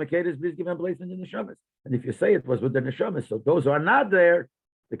Yenenepe, what Mekeda is given place in the Neshamas. And if you say it was with the Neshamas, so those who are not there,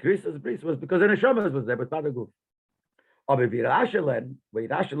 the Christus bris was because the Neshamas was there, but not the Guf. Aber wie Rashi lernt, where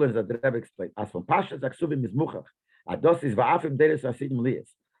Rashi learns that the Rebbe explained, as from Pasha Zaksuvim is Muchach, Ados is Va'afim Deres Hasidim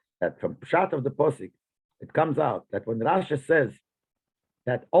Lias, that from Pshat of the Posik, it comes out that when Rashi says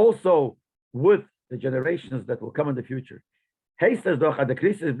that also with the generations that will come in the future, heißt es doch, the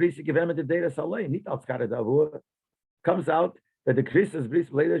Christus bris given the Deres Alei, nicht als Kare Davur, comes out that the Christus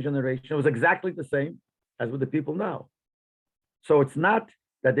bris later generation was exactly the same as with the people now. So it's not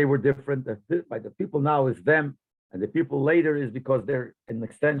that they were different, by the people now is them, and the people later is because they're an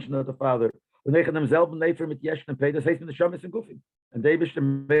extension of the father. And they made the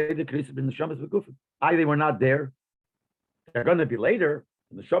Christus in the Shamas Begufim. They were not there. They're going to be later.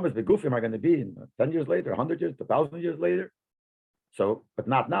 And the Shamas Begufim are going to be in 10 years later, 100 years, 1,000 years later. So, but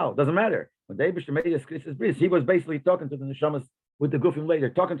not now. It doesn't matter. When David made his Christus bris, he was basically talking to the Neshamas with the Gufim later,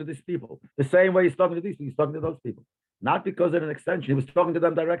 talking to these people. The same way he's talking to these people, he's talking to those people. Not because they're an extension. He was talking to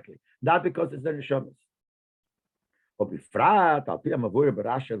them directly. Not because it's their Neshamas.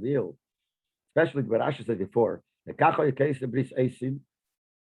 Especially what Rashi said before, that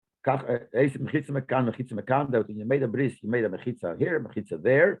when you made a bris, you made a mechitza here, mechitza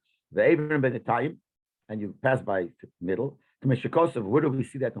there, the Abraham ben time, and you pass by the middle. Where do we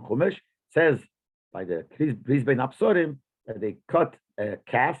see that in Chumash? It says by the bris ben Absorim that they cut a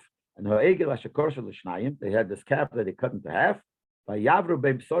calf, and they had this calf that they cut into half, by Yavru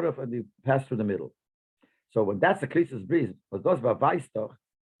ben Psorov, and they passed through the middle. So when that's the Christus bris, was those Vavaistoch,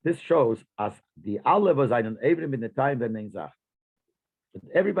 this shows us the Allah was an Abraham in the time that Neinzach.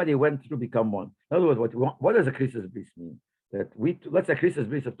 Everybody went through become one. In other words, what does a Christus bris mean? That let's say Christus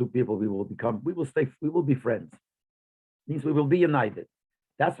bris of two people, we will be friends. Means we will be united.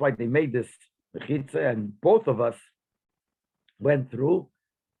 That's why they made this mechitza, and both of us went through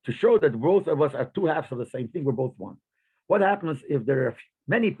to show that both of us are two halves of the same thing. We're both one. What happens if there are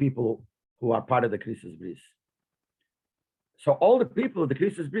many people who are part of the Christus bris? So all the people of the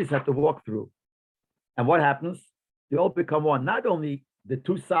Christus bris have to walk through. And what happens? They all become one. Not only the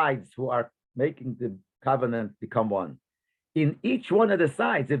two sides who are making the covenant become one. In each one of the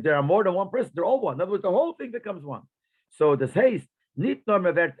sides, if there are more than one person, they're all one. In other words, the whole thing becomes one. So this haste, nicht nur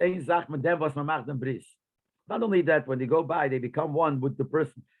mehr wird ein Sach mit dem, was man macht den bris. Not only that, when they go by, they become one with the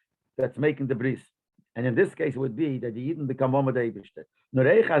person that's making the bris. And in this case, it would be that the Yidden become one with the Eibishter. Nur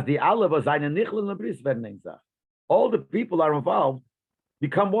as die alle, was seine Nichl und bris werden ein Sach. All the people are involved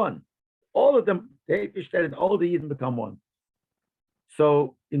become one. All of them, the Eibishter and all the Yidden become one.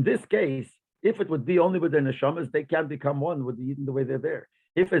 So in this case, if it would be only with the Neshamas, they can't become one with the Yidden the way they're there.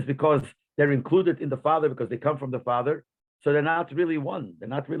 If it's because they're included in the Father because they come from the Father, so they're not really one. They're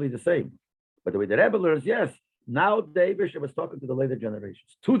not really the same. But the way the Rebbe learns, yes, now the Eibusher was talking to the later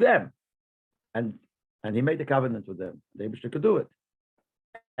generations, to them. And he made a covenant with them. The Eibusher could do it.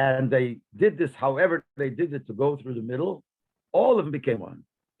 And they did this, however they did it, to go through the middle. All of them became one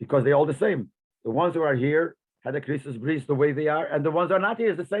because they're all the same. The ones who are here had a Christus Bris the way they are, and the ones who are not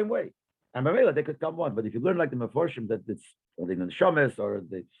here is the same way. And Mamela, they could come one. But if you learn like the Meforshim that it's only in the Shomes or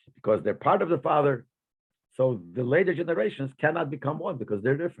because they're part of the Father, so the later generations cannot become one because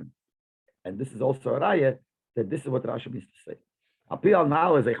they're different. And this is also a raya that this is what Rashi means to say. Appeal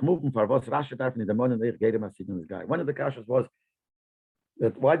now is Rashi one of the kashas was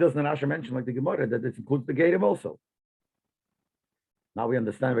that why doesn't Rashi mention like the Gemara that it includes the Gerim also? Now we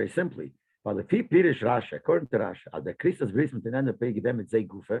understand very simply. But the Pirish Rashi, according to Rashi, the Christus Bris mit den Pegi dem mit Zei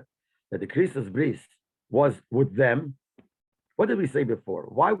Gufe, that the Christus Bris was with them. What did we say before?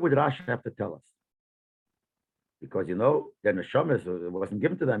 Why would Rashi have to tell us? Because their neshamas, it wasn't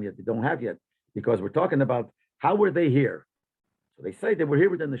given to them yet. They don't have yet. Because we're talking about how were they here? So they say they were here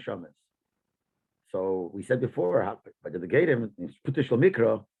with the neshamas. So we said before, but the Gerim in Putishal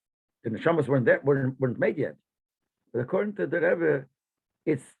Mikra, the neshamas weren't made yet. But according to the Rebbe,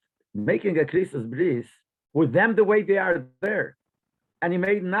 it's making a Christus Bris with them the way they are there. And he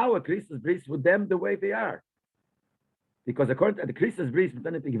made now a Christus Bris with them the way they are. Because according to the Christus Bris, with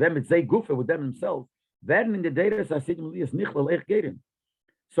them themselves, then in the data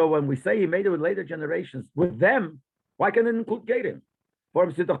so when we say he made it with later generations, with them, why can't it include Gerim?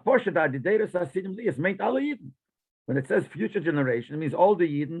 The data when it says future generation, it means all the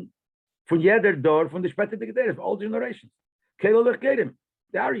Yidden, from jeder door, from the später Gedere, all generations. They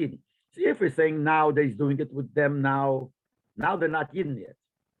are Yidden. See, if we're saying now that he's doing it with them now they're not Yidden yet.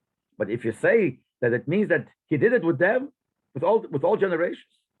 But if you say that it means that he did it with them, with all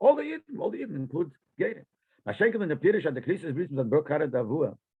generations, all the Yidden include Gerim. In the Pirish and the Christus Bris and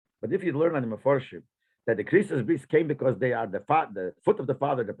but if you learn on the Meforshim that the Christus Bris came because they are the foot of the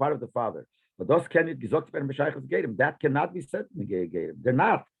Father, the part of the Father. But those that cannot be said in the Gerim. They're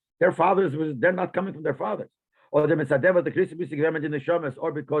not. Their fathers they're not coming from their fathers. Or the Mitzadeva, the Christus Bris in the Shomes,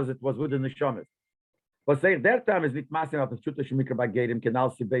 or because it was within the Shomes. But saying their time is not massing of the Pshuta Shemikra by Gerim, Kenal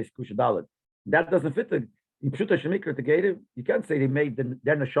Sibes Kushadalit. That doesn't fit the Pshuta Shemikra to Gerim. You can't say they made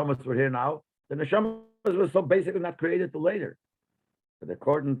their Neshamas were here now. The Neshamas was so basically not created till later. But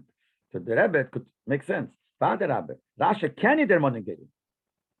according to the Rebbe, it could make sense. Father Rebbe, Rashi can eat their money Gerim.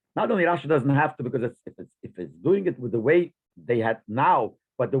 Not only Rashi doesn't have to, because if it's doing it with the way they had now,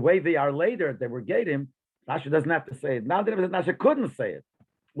 but the way they are later, they were Gerim, Rashi doesn't have to say it. Now that Rashi couldn't say it.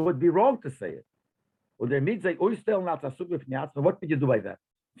 It would be wrong to say it. What would you do by that?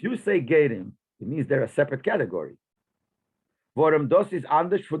 If you say Gerim, it means they're a separate category. We're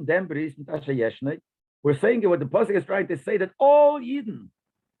saying what the Pasuk is trying to say, that all Yidden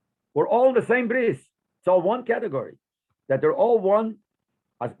were all the same bris. It's all one category. That they're all one.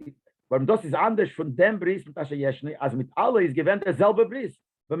 Warum das ist anders von dem Bris mit Asher Yeshne, as mit alle is given derselbe Bris.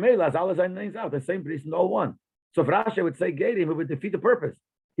 But Mela, as alle seine names out, the same Bris and all one. So if Rashi would say Gerim, he would defeat the purpose.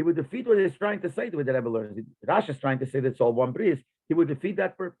 He would defeat what he's trying to say with the Rebbe learns. Rashi is trying to say that it's all one Bris. He would defeat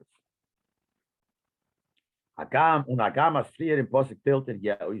that purpose. Agam as frier in Posik tilted,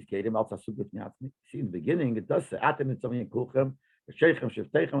 yeah, is Gerim als Asubit Nyatzmi. See, in the beginning, it does say, Atem Nitzavim Kulchem, Sheichem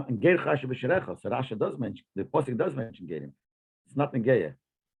Sheftechem, and Gerchash B'Sherecha. So Rashi does mention, the Posik does mention Gerim. It's not in Geir.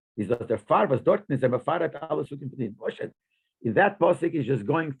 Is that their far was dort is a far at alles in that posik is just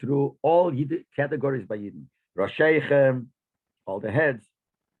going through all categories by Yidden. Roshechem, all the heads.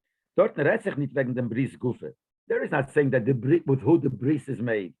 Dort redt sich nicht wegen dem Bris Gufe. There is not saying that the bris with who the bris is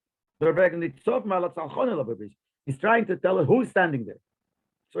made. He's trying to tell us who's standing there.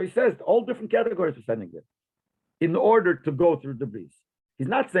 So he says all different categories are standing there in order to go through the bris. He's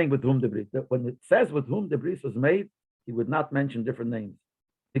not saying with whom the bris. When it says with whom the bris was made, he would not mention different names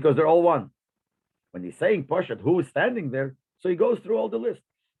because they're all one. When he's saying Poshat, who is standing there, so he goes through all the list.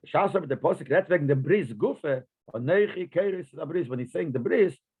 The Posik wegen the bris Gufe or Neichi Keres Abris. When he's saying the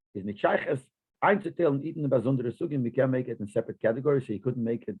bris is nicht Sheiches einzuteilen Eden besondere Sugim. We can't make it in separate categories, so he couldn't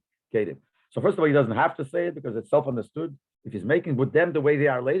make it Kedim. So first of all, he doesn't have to say it because it's self-understood. If he's making with them the way they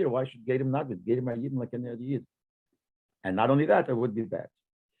are later, why should Gedim not be? Gedim are Yidden like any other Yid. And not only that, it would be bad.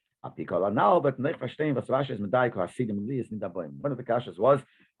 One of the kashas was,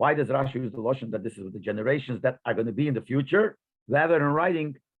 why does Rashi use the lotion that this is with the generations that are going to be in the future, rather than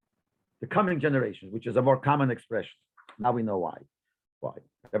writing the coming generations, which is a more common expression. Now we know why. Why?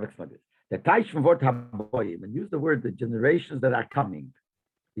 The Taish from word haboyim, and use the word the generations that are coming.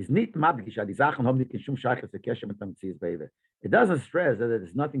 is nicht madgish, die Sachen haben nicht in Shum Shachas Keshem mit dem Tzias Beiver. It doesn't stress that it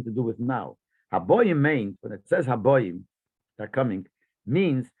has nothing to do with now. Haboyim means, when it says Haboyim, they're coming,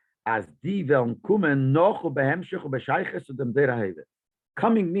 means as die veln kumen noch behemshich beshayches zu dem deraheve.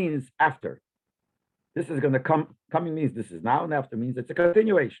 Coming means after. This is going to come. Coming means this is now, and after means it's a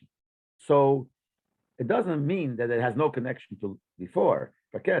continuation. So it doesn't mean that it has no connection to before.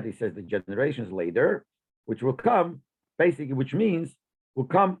 Paket, he says the generations later, which will come, basically, which means will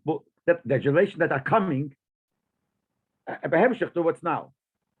come that the generations that are coming, behemshich to what's now.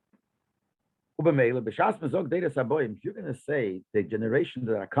 If you're going to say the generations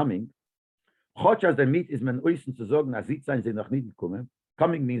that are coming,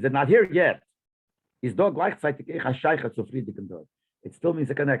 coming means they're not here yet. It still means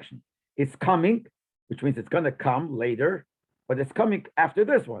a connection. It's coming, which means it's going to come later, but it's coming after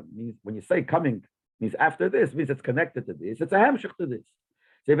this one. It means when you say coming, means after this, means it's connected to this. It's a hemshich to this.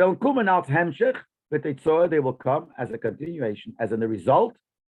 They will come out hemshich, but they will come as a continuation, as in a result.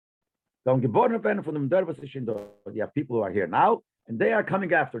 You have people who are here now, and they are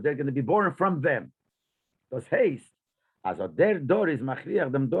coming after. They're going to be born from them. Das heißt, also der Dor is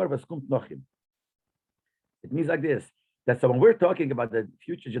machriach dem Dor was kommt noch hin. It means like this, that so when we're talking about the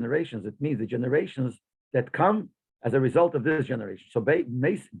future generations, it means the generations that come as a result of this generation. So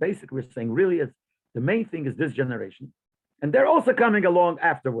basically we're saying really it's, the main thing is this generation, and they're also coming along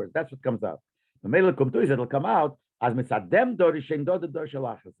afterwards. That's what comes out. It'll come out as mitzadem Dor ishen Dor the Dor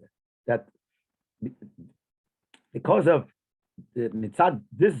shalachase. That because of the mitzad,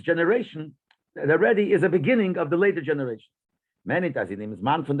 this generation, already is a beginning of the later generation. Many times, is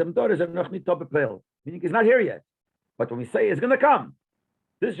man from them daughters are noch nicht meaning he's not here yet. But when we say it's going to come,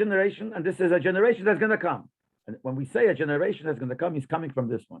 this generation, and this is a generation that's going to come. And when we say a generation that's going to come, he's coming from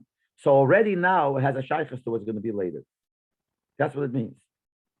this one. So already now it has a shaykhs to what's going to be later. That's what it means.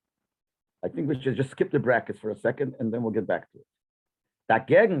 I think we should just skip the brackets for a second, and then we'll get back to it.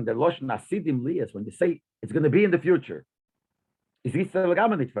 Dagegen, the Loshen Asidim Lias, when you say it's going to be in the future, has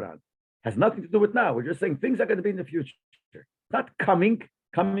nothing to do with now. We're just saying things are going to be in the future. Not coming.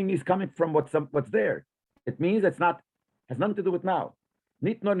 Coming is coming from what's there. It means it's not, has nothing to do with now.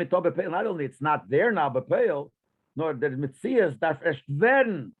 Not only it's not there now, but nor der Metzias darf erst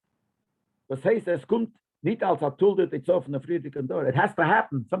werden. Das heißt, es kommt nicht als Atuldet, it's off in the Friedrich door. It has to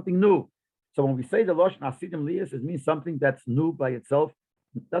happen, something new. So when we say the Loshen Asidim Lias, it means something that's new by itself.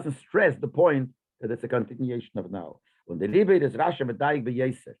 It doesn't stress the point that it's a continuation of now. When the Liebe is Rasha Medaik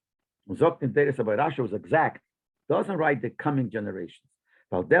beyeser, and sagt in Teres, aber Rasha was exact, doesn't write the coming generations.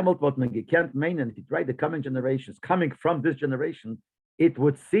 Weil demult what man gekent meinen, if you write the coming generations, coming from this generation, it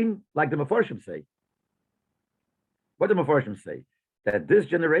would seem like the Meforshim say. What do Meforshim say? That this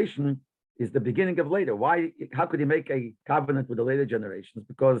generation is the beginning of later. Why? How could he make a covenant with the later generations?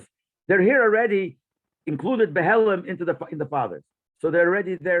 Because they're here already, included Behelim in the fathers. So they're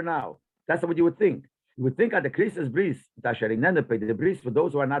already there now. That's what you would think. You would think at the Christus bris, the bris for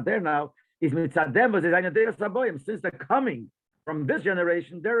those who are not there now, is mitzadem, since they're coming from this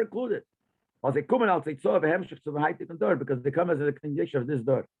generation, they're included. Because they come as a continuation of this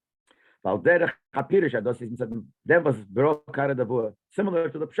door. Similar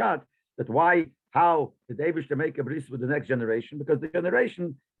to the Pshat, that why, how did Abish to make a bris with the next generation? Because the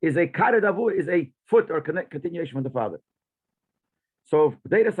generation is a karadavu, is a foot or continuation from the father. So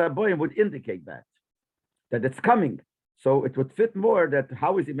Deiras Aboyim would indicate that it's coming. So it would fit more that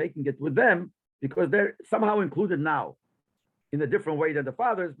how is he making it with them? Because they're somehow included now in a different way than the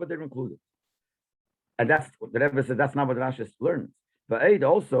fathers, but they're included. And that's what the Rebbe said, that's not what Rashi learns. But Eid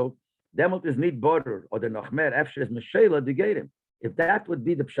also, Demot is need border, or the Nochmer, Efsher is Meshela, the Gerim. If that would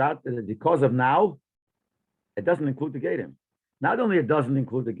be the Pshat, because of now, it doesn't include the Gerim. Not only it doesn't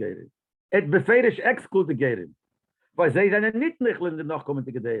include the Gerim, it beferish exclude the Gerim. But they are not included in the Nochkommen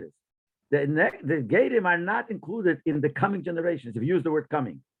to Gederis. The Gerim are not included in the coming generations, if you use the word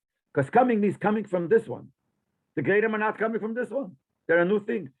coming. Because coming means coming from this one. The Gerim are not coming from this one. They're a new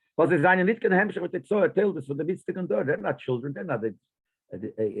thing. Because they are not going to with the Tzoa, tell this for the Mitzvah and Dor. They're not children, they're not a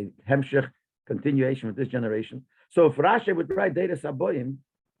Hemshech continuation with this generation. So if Rashi would write Deiras Aboyim,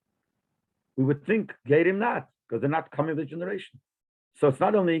 we would think Gerim not, because they're not coming with the generation. So it's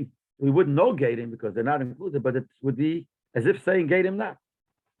not only we wouldn't know Gerim because they're not included, but it would be as if saying Gerim not.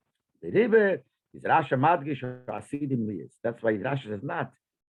 The Rebbe is Rasha Madgish or Asidim Lias. That's why Rashi says not.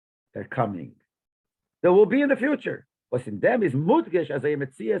 They're coming. They will be in the future. What's in them is Mudgish as a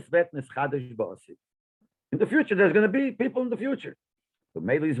Metzias Vetnes Chadash Ba'asid. In the future, there's going to be people in the future. But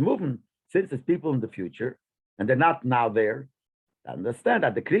maybe he's moving, since it's people in the future, and they're not now there. I understand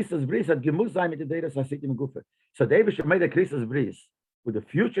that the Christus Bris had Gemuzayim in the Deiras Hasidim Gufa. So David should make the Christus Bris with the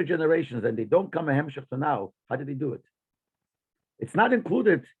future generations and they don't come a hemshech to now, how did he do it? It's not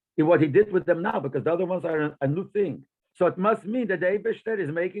included in what he did with them now because the other ones are a new thing. So it must mean that the Eibishter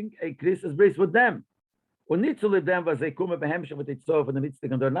is making a Christus bris with them. Und nicht zu them was they come behemshech with itself and the mitzvah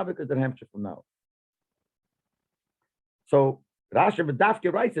and they're not because they're hemshech from now. So Rashi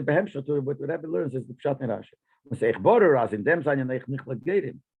Bedafke writes it behemshech to what Rebbe learns is the pshat in Rashi. We say border as in them zijn nicht like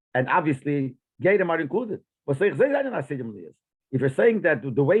Gedim, and obviously Gedim are included. But say if you're saying that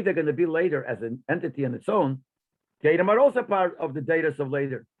the way they're going to be later as an entity on its own, Gedim are also part of the data of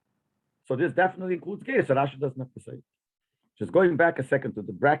later. So this definitely includes Gedim. So Rashi doesn't have to say it. Just going back a second to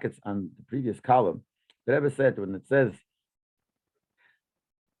the brackets on the previous column, the Rebbe said when it says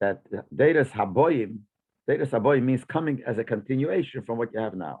that Deiras Haboyim means coming as a continuation from what you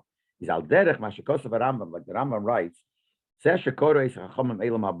have now. Is al derech mashikosav Rambam, like the Rambam writes. The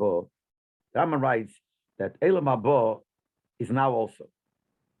Rambam writes that Elam Habo is now also.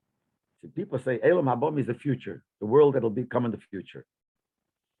 So people say Elam Habo means the future, the world that will become in the future.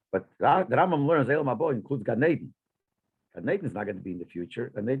 But the Rambam learns Elam Habo includes Gan Eden. Gan Eden is not going to be in the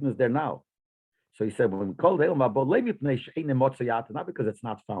future. Gan Eden is there now. So he said, when we call Elam Habo, not because it's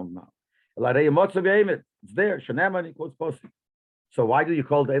not found now. It's there. So why do you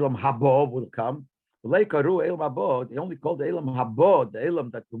call the Elam Habo will come? They only call the Elam Habo, the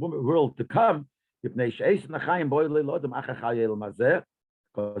Elam that the world to come,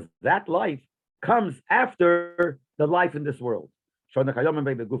 because that life comes after the life in this world. In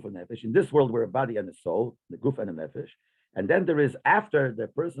this world, we're a body and a soul, the guf and the nefesh. And then there is after the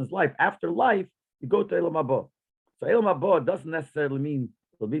person's life, after life, you go to Elam Habo. So Elam Habo doesn't necessarily mean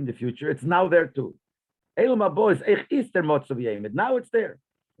it'll be in the future. It's now there too. Elam Habo is Eich Easter Motzav Yemet. Now it's there.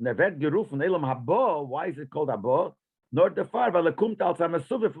 And the Vert Geruf Elam Habo, why is it called Habo? Nor the far, because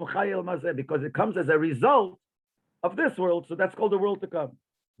it comes as a result of this world. So that's called the world to come.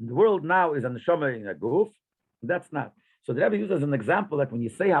 And the world now is an neshama in a guf. That's not. So the Rebbe uses as an example that when you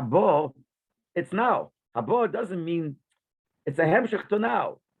say Habo, it's now. Habo doesn't mean it's a hemshech to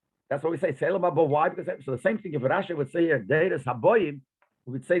now. That's what we say. Elam Habo. Why? Because so the same thing if Rashi would say here, Deiras Haboyim,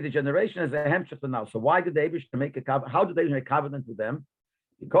 we would say the generation is a hemshech to now. So why did the Eibishter make a covenant? How did they make a covenant with them?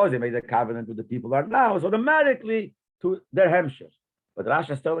 Because they made a covenant with the people that are now. So automatically to their hemshech. But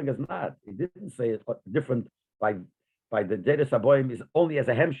Rashi is telling us not. He didn't say it different by the Deiras Haboyim is only as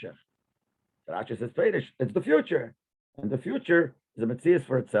a hemshech. Rashi says it's the future. And the future is a metzias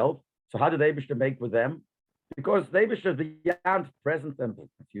for itself. So how did the Eibishter make with them? Because the Eibishter is beyond present and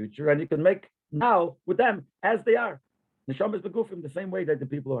future, and you can make now with them as they are. Neshama is begufim the same way that the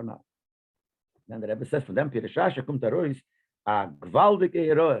people are now. Then the Rebbe says for them, Pirashasha kum tarois a gvaldik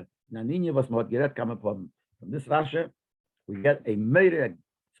eroe na ninja was mod geret come upon. From this Rasha, we get a major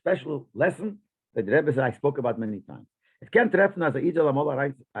special lesson that the Rebbe said I spoke about many times. It can't treffen as a idol amola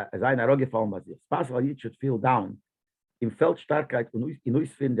right as ein aroge fallen was. It's possible you should feel down. In Feldstarkheit und in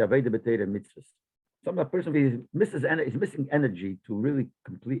uns finden der Weide betere mitzvahs. Some person is missing energy to really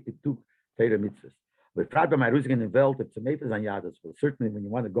complete it to Torah mitzvahs. But Frage my Rusigen in the Welt, it's a Mepes an Yadas. Certainly when you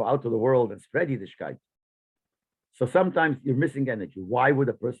want to go out to the world and spread Yiddishkeit. So sometimes you're missing energy. Why would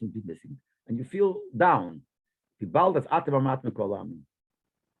a person be missing? And you feel down. The bald that's atem amat mekolam.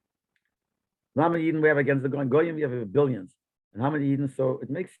 How many Yidden we have against the Goyim? We have billions. And how many Yidden? So it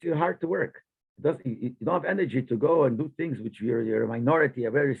makes you hard to work. You don't have energy to go and do things which you're a minority,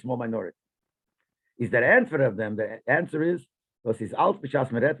 a very small minority. Is there an answer of them? The answer is, that's when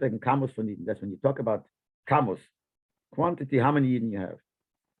you talk about kamos, quantity, how many Yidden you have.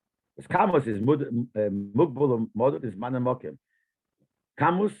 Because kamos is mugbul model is man and mokim.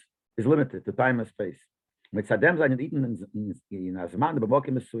 Kamos is limited to time and space. So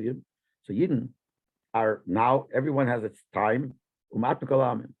Yidden are now, everyone has its time.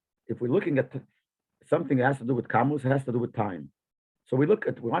 If we're looking at something that has to do with kamos, it has to do with time. So we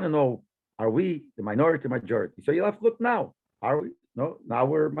want to know, are we the minority, majority? So you have to look now. Are we? No, now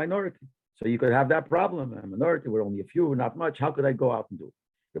we're minority. So you could have that problem. A minority, we're only a few, not much. How could I go out and do it?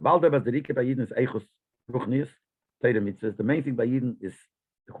 The main thing by Yidden is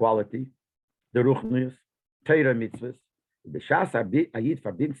the quality, the ruchnius, Torah mitzvahs. The Shas Ayid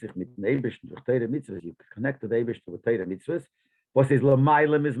verbindet sich mit den Eibishten durch Torah mitzvahs. You connect to the Eibishter with Torah mitzvahs. Was is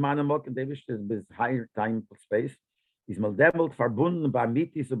Lamailem is Manamok and David is higher time space. Is Maldemelt verbunden by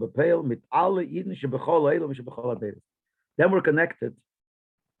Mitis of a pale mit alle Eden Shebechol Elam Shebechol Aderes. Then we're connected.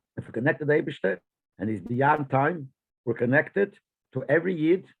 If we're connected to Eibishter and he's beyond time, we're connected to every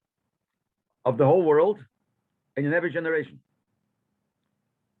Yid of the whole world and in every generation.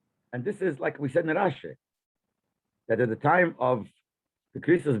 And this is like we said in Rashi, that at the time of the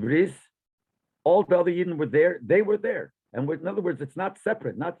Christus Bris, all the other Yidden were there, they were there. And in other words, it's not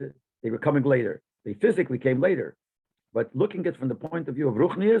separate, not that they were coming later. They physically came later. But looking at it from the point of view of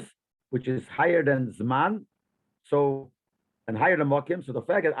Ruchnius, which is higher than Zman, so, and higher than Mokim, so the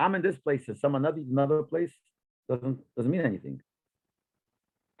fact that I'm in this place and some another place doesn't mean anything.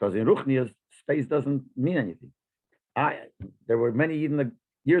 Because in Ruchnius, space doesn't mean anything. There were many even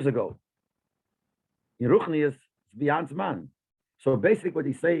years ago. In Ruchnius, it's beyond Zman. So basically what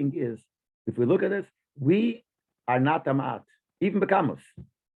he's saying is, if we look at this, we are not Amat, even Bekamus.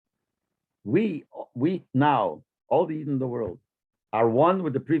 We now, all the Eden in the world, are one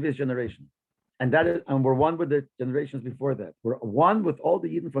with the previous generation. And we're one with the generations before that. We're one with all the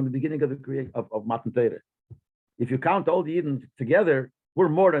Eden from the beginning of the creation of Matan Torah. If you count all the Eden together, we're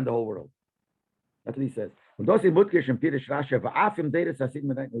more than the whole world. That's what he says. Rasha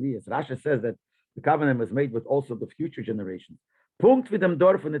says that the covenant was made with also the future generations.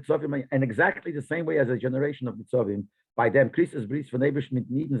 And exactly the same way as a generation of Nitzavim, by them, Christus Bris von Ebersh mit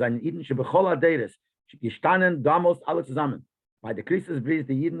Eden, seinen Eden, Shebechol Aderes, gestanden damals alle zusammen. By the Christus Bris,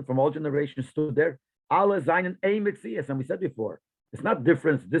 the Eden from all generations stood there, alle seinen ein Metzias, and we said before, it's not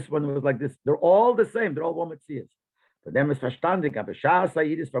difference, this one was like this, they're all the same, they're all one Metzias. For them is verstandig, aber Shah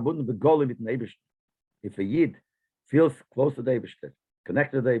Sayid is verbunden mit Goli mit dem Ebersh. If a Yid feels close to the Ebershter,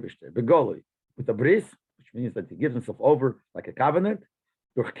 connected to the Ebershter, Begoli, with a Bris, which means that he gives himself over like a covenant,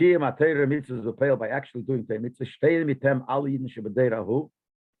 by actually doing mitzvahs,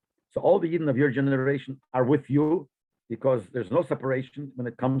 so all the Yidden of your generation are with you because there's no separation when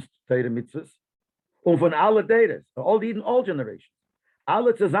it comes to Torah mitzvahs. Und von alle Deiras, all the Yidden, all generations.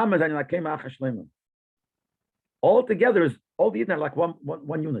 Alle zusammen sind like Kemach. All together is all the Yidden are like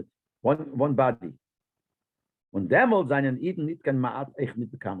one unit, one body. Und demol seinen Yidden nicht kein Ma'at echt mit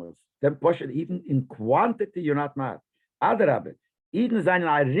bekammers. Then push it even in quantity, you're not mad. Adarabit. Eden seinen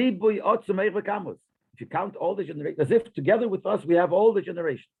Ribui Otzum Eich bekammers. If you count all the generations, as if together with us we have all the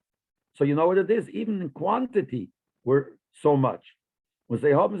generations. So you know what it is? Even in quantity, we're so much. When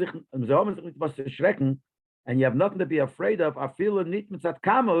they haben sich mit was zu erschrecken, and you have nothing to be afraid of, I feel nicht mit zat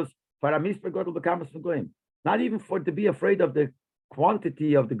kamos, for a misper Gott bekammers von Goyim. Not even for to be afraid of the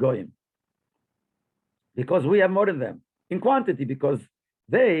quantity of the Goyim. Because we have more than them. In quantity, because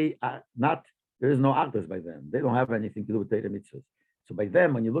they are not, there is no Achdus by them. They don't have anything to do with Torah mitzvahs. So by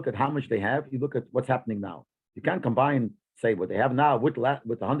them, when you look at how much they have, you look at what's happening now. You can't combine, say, what they have now with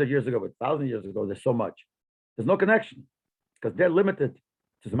 100 years ago, with 1,000 years ago. There's so much. There's no connection because they're limited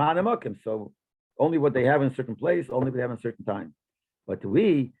to Zman and Mokim. So only what they have in a certain place, only what they have in a certain time. But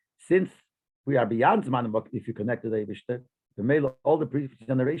we, since we are beyond Zman and Mokim, if you connect to the Eibishter, the male, all the previous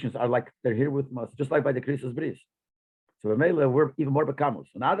generations are like they're here with us, just like by the Christus Bris. So the male, we're even more bekamus.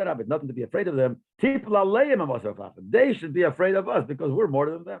 So now that I've nothing to be afraid of them, they should be afraid of us because we're more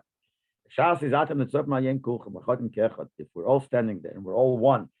than them. If we're all standing there and we're all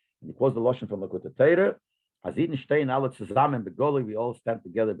one, and he quotes the Lashon from Lakota Torah, we all stand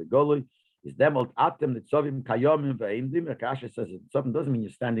together begoli. Is them atem nitzavim kayomim ve'imdim. Rakasha says something doesn't mean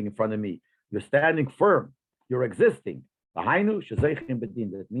you're standing in front of me. You're standing firm. You're existing. That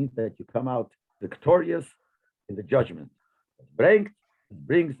means that you come out victorious in the judgment. It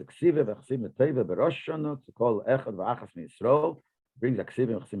brings the ksiva v'chsim eteva b'rosh shana to call echad v'achas miYisrael. Brings the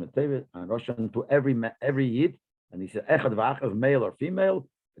ksiva v'chsim eteva and rosh shana to every yid, and he says echad v'achas, male or female.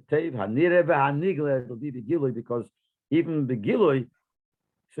 Tev hanire v'hanigle, it'll be the gilui, because even the gilui,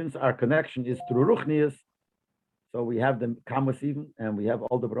 since our connection is through ruchnius, so we have the kamas even, and we have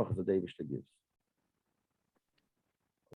all the brachas that David gives.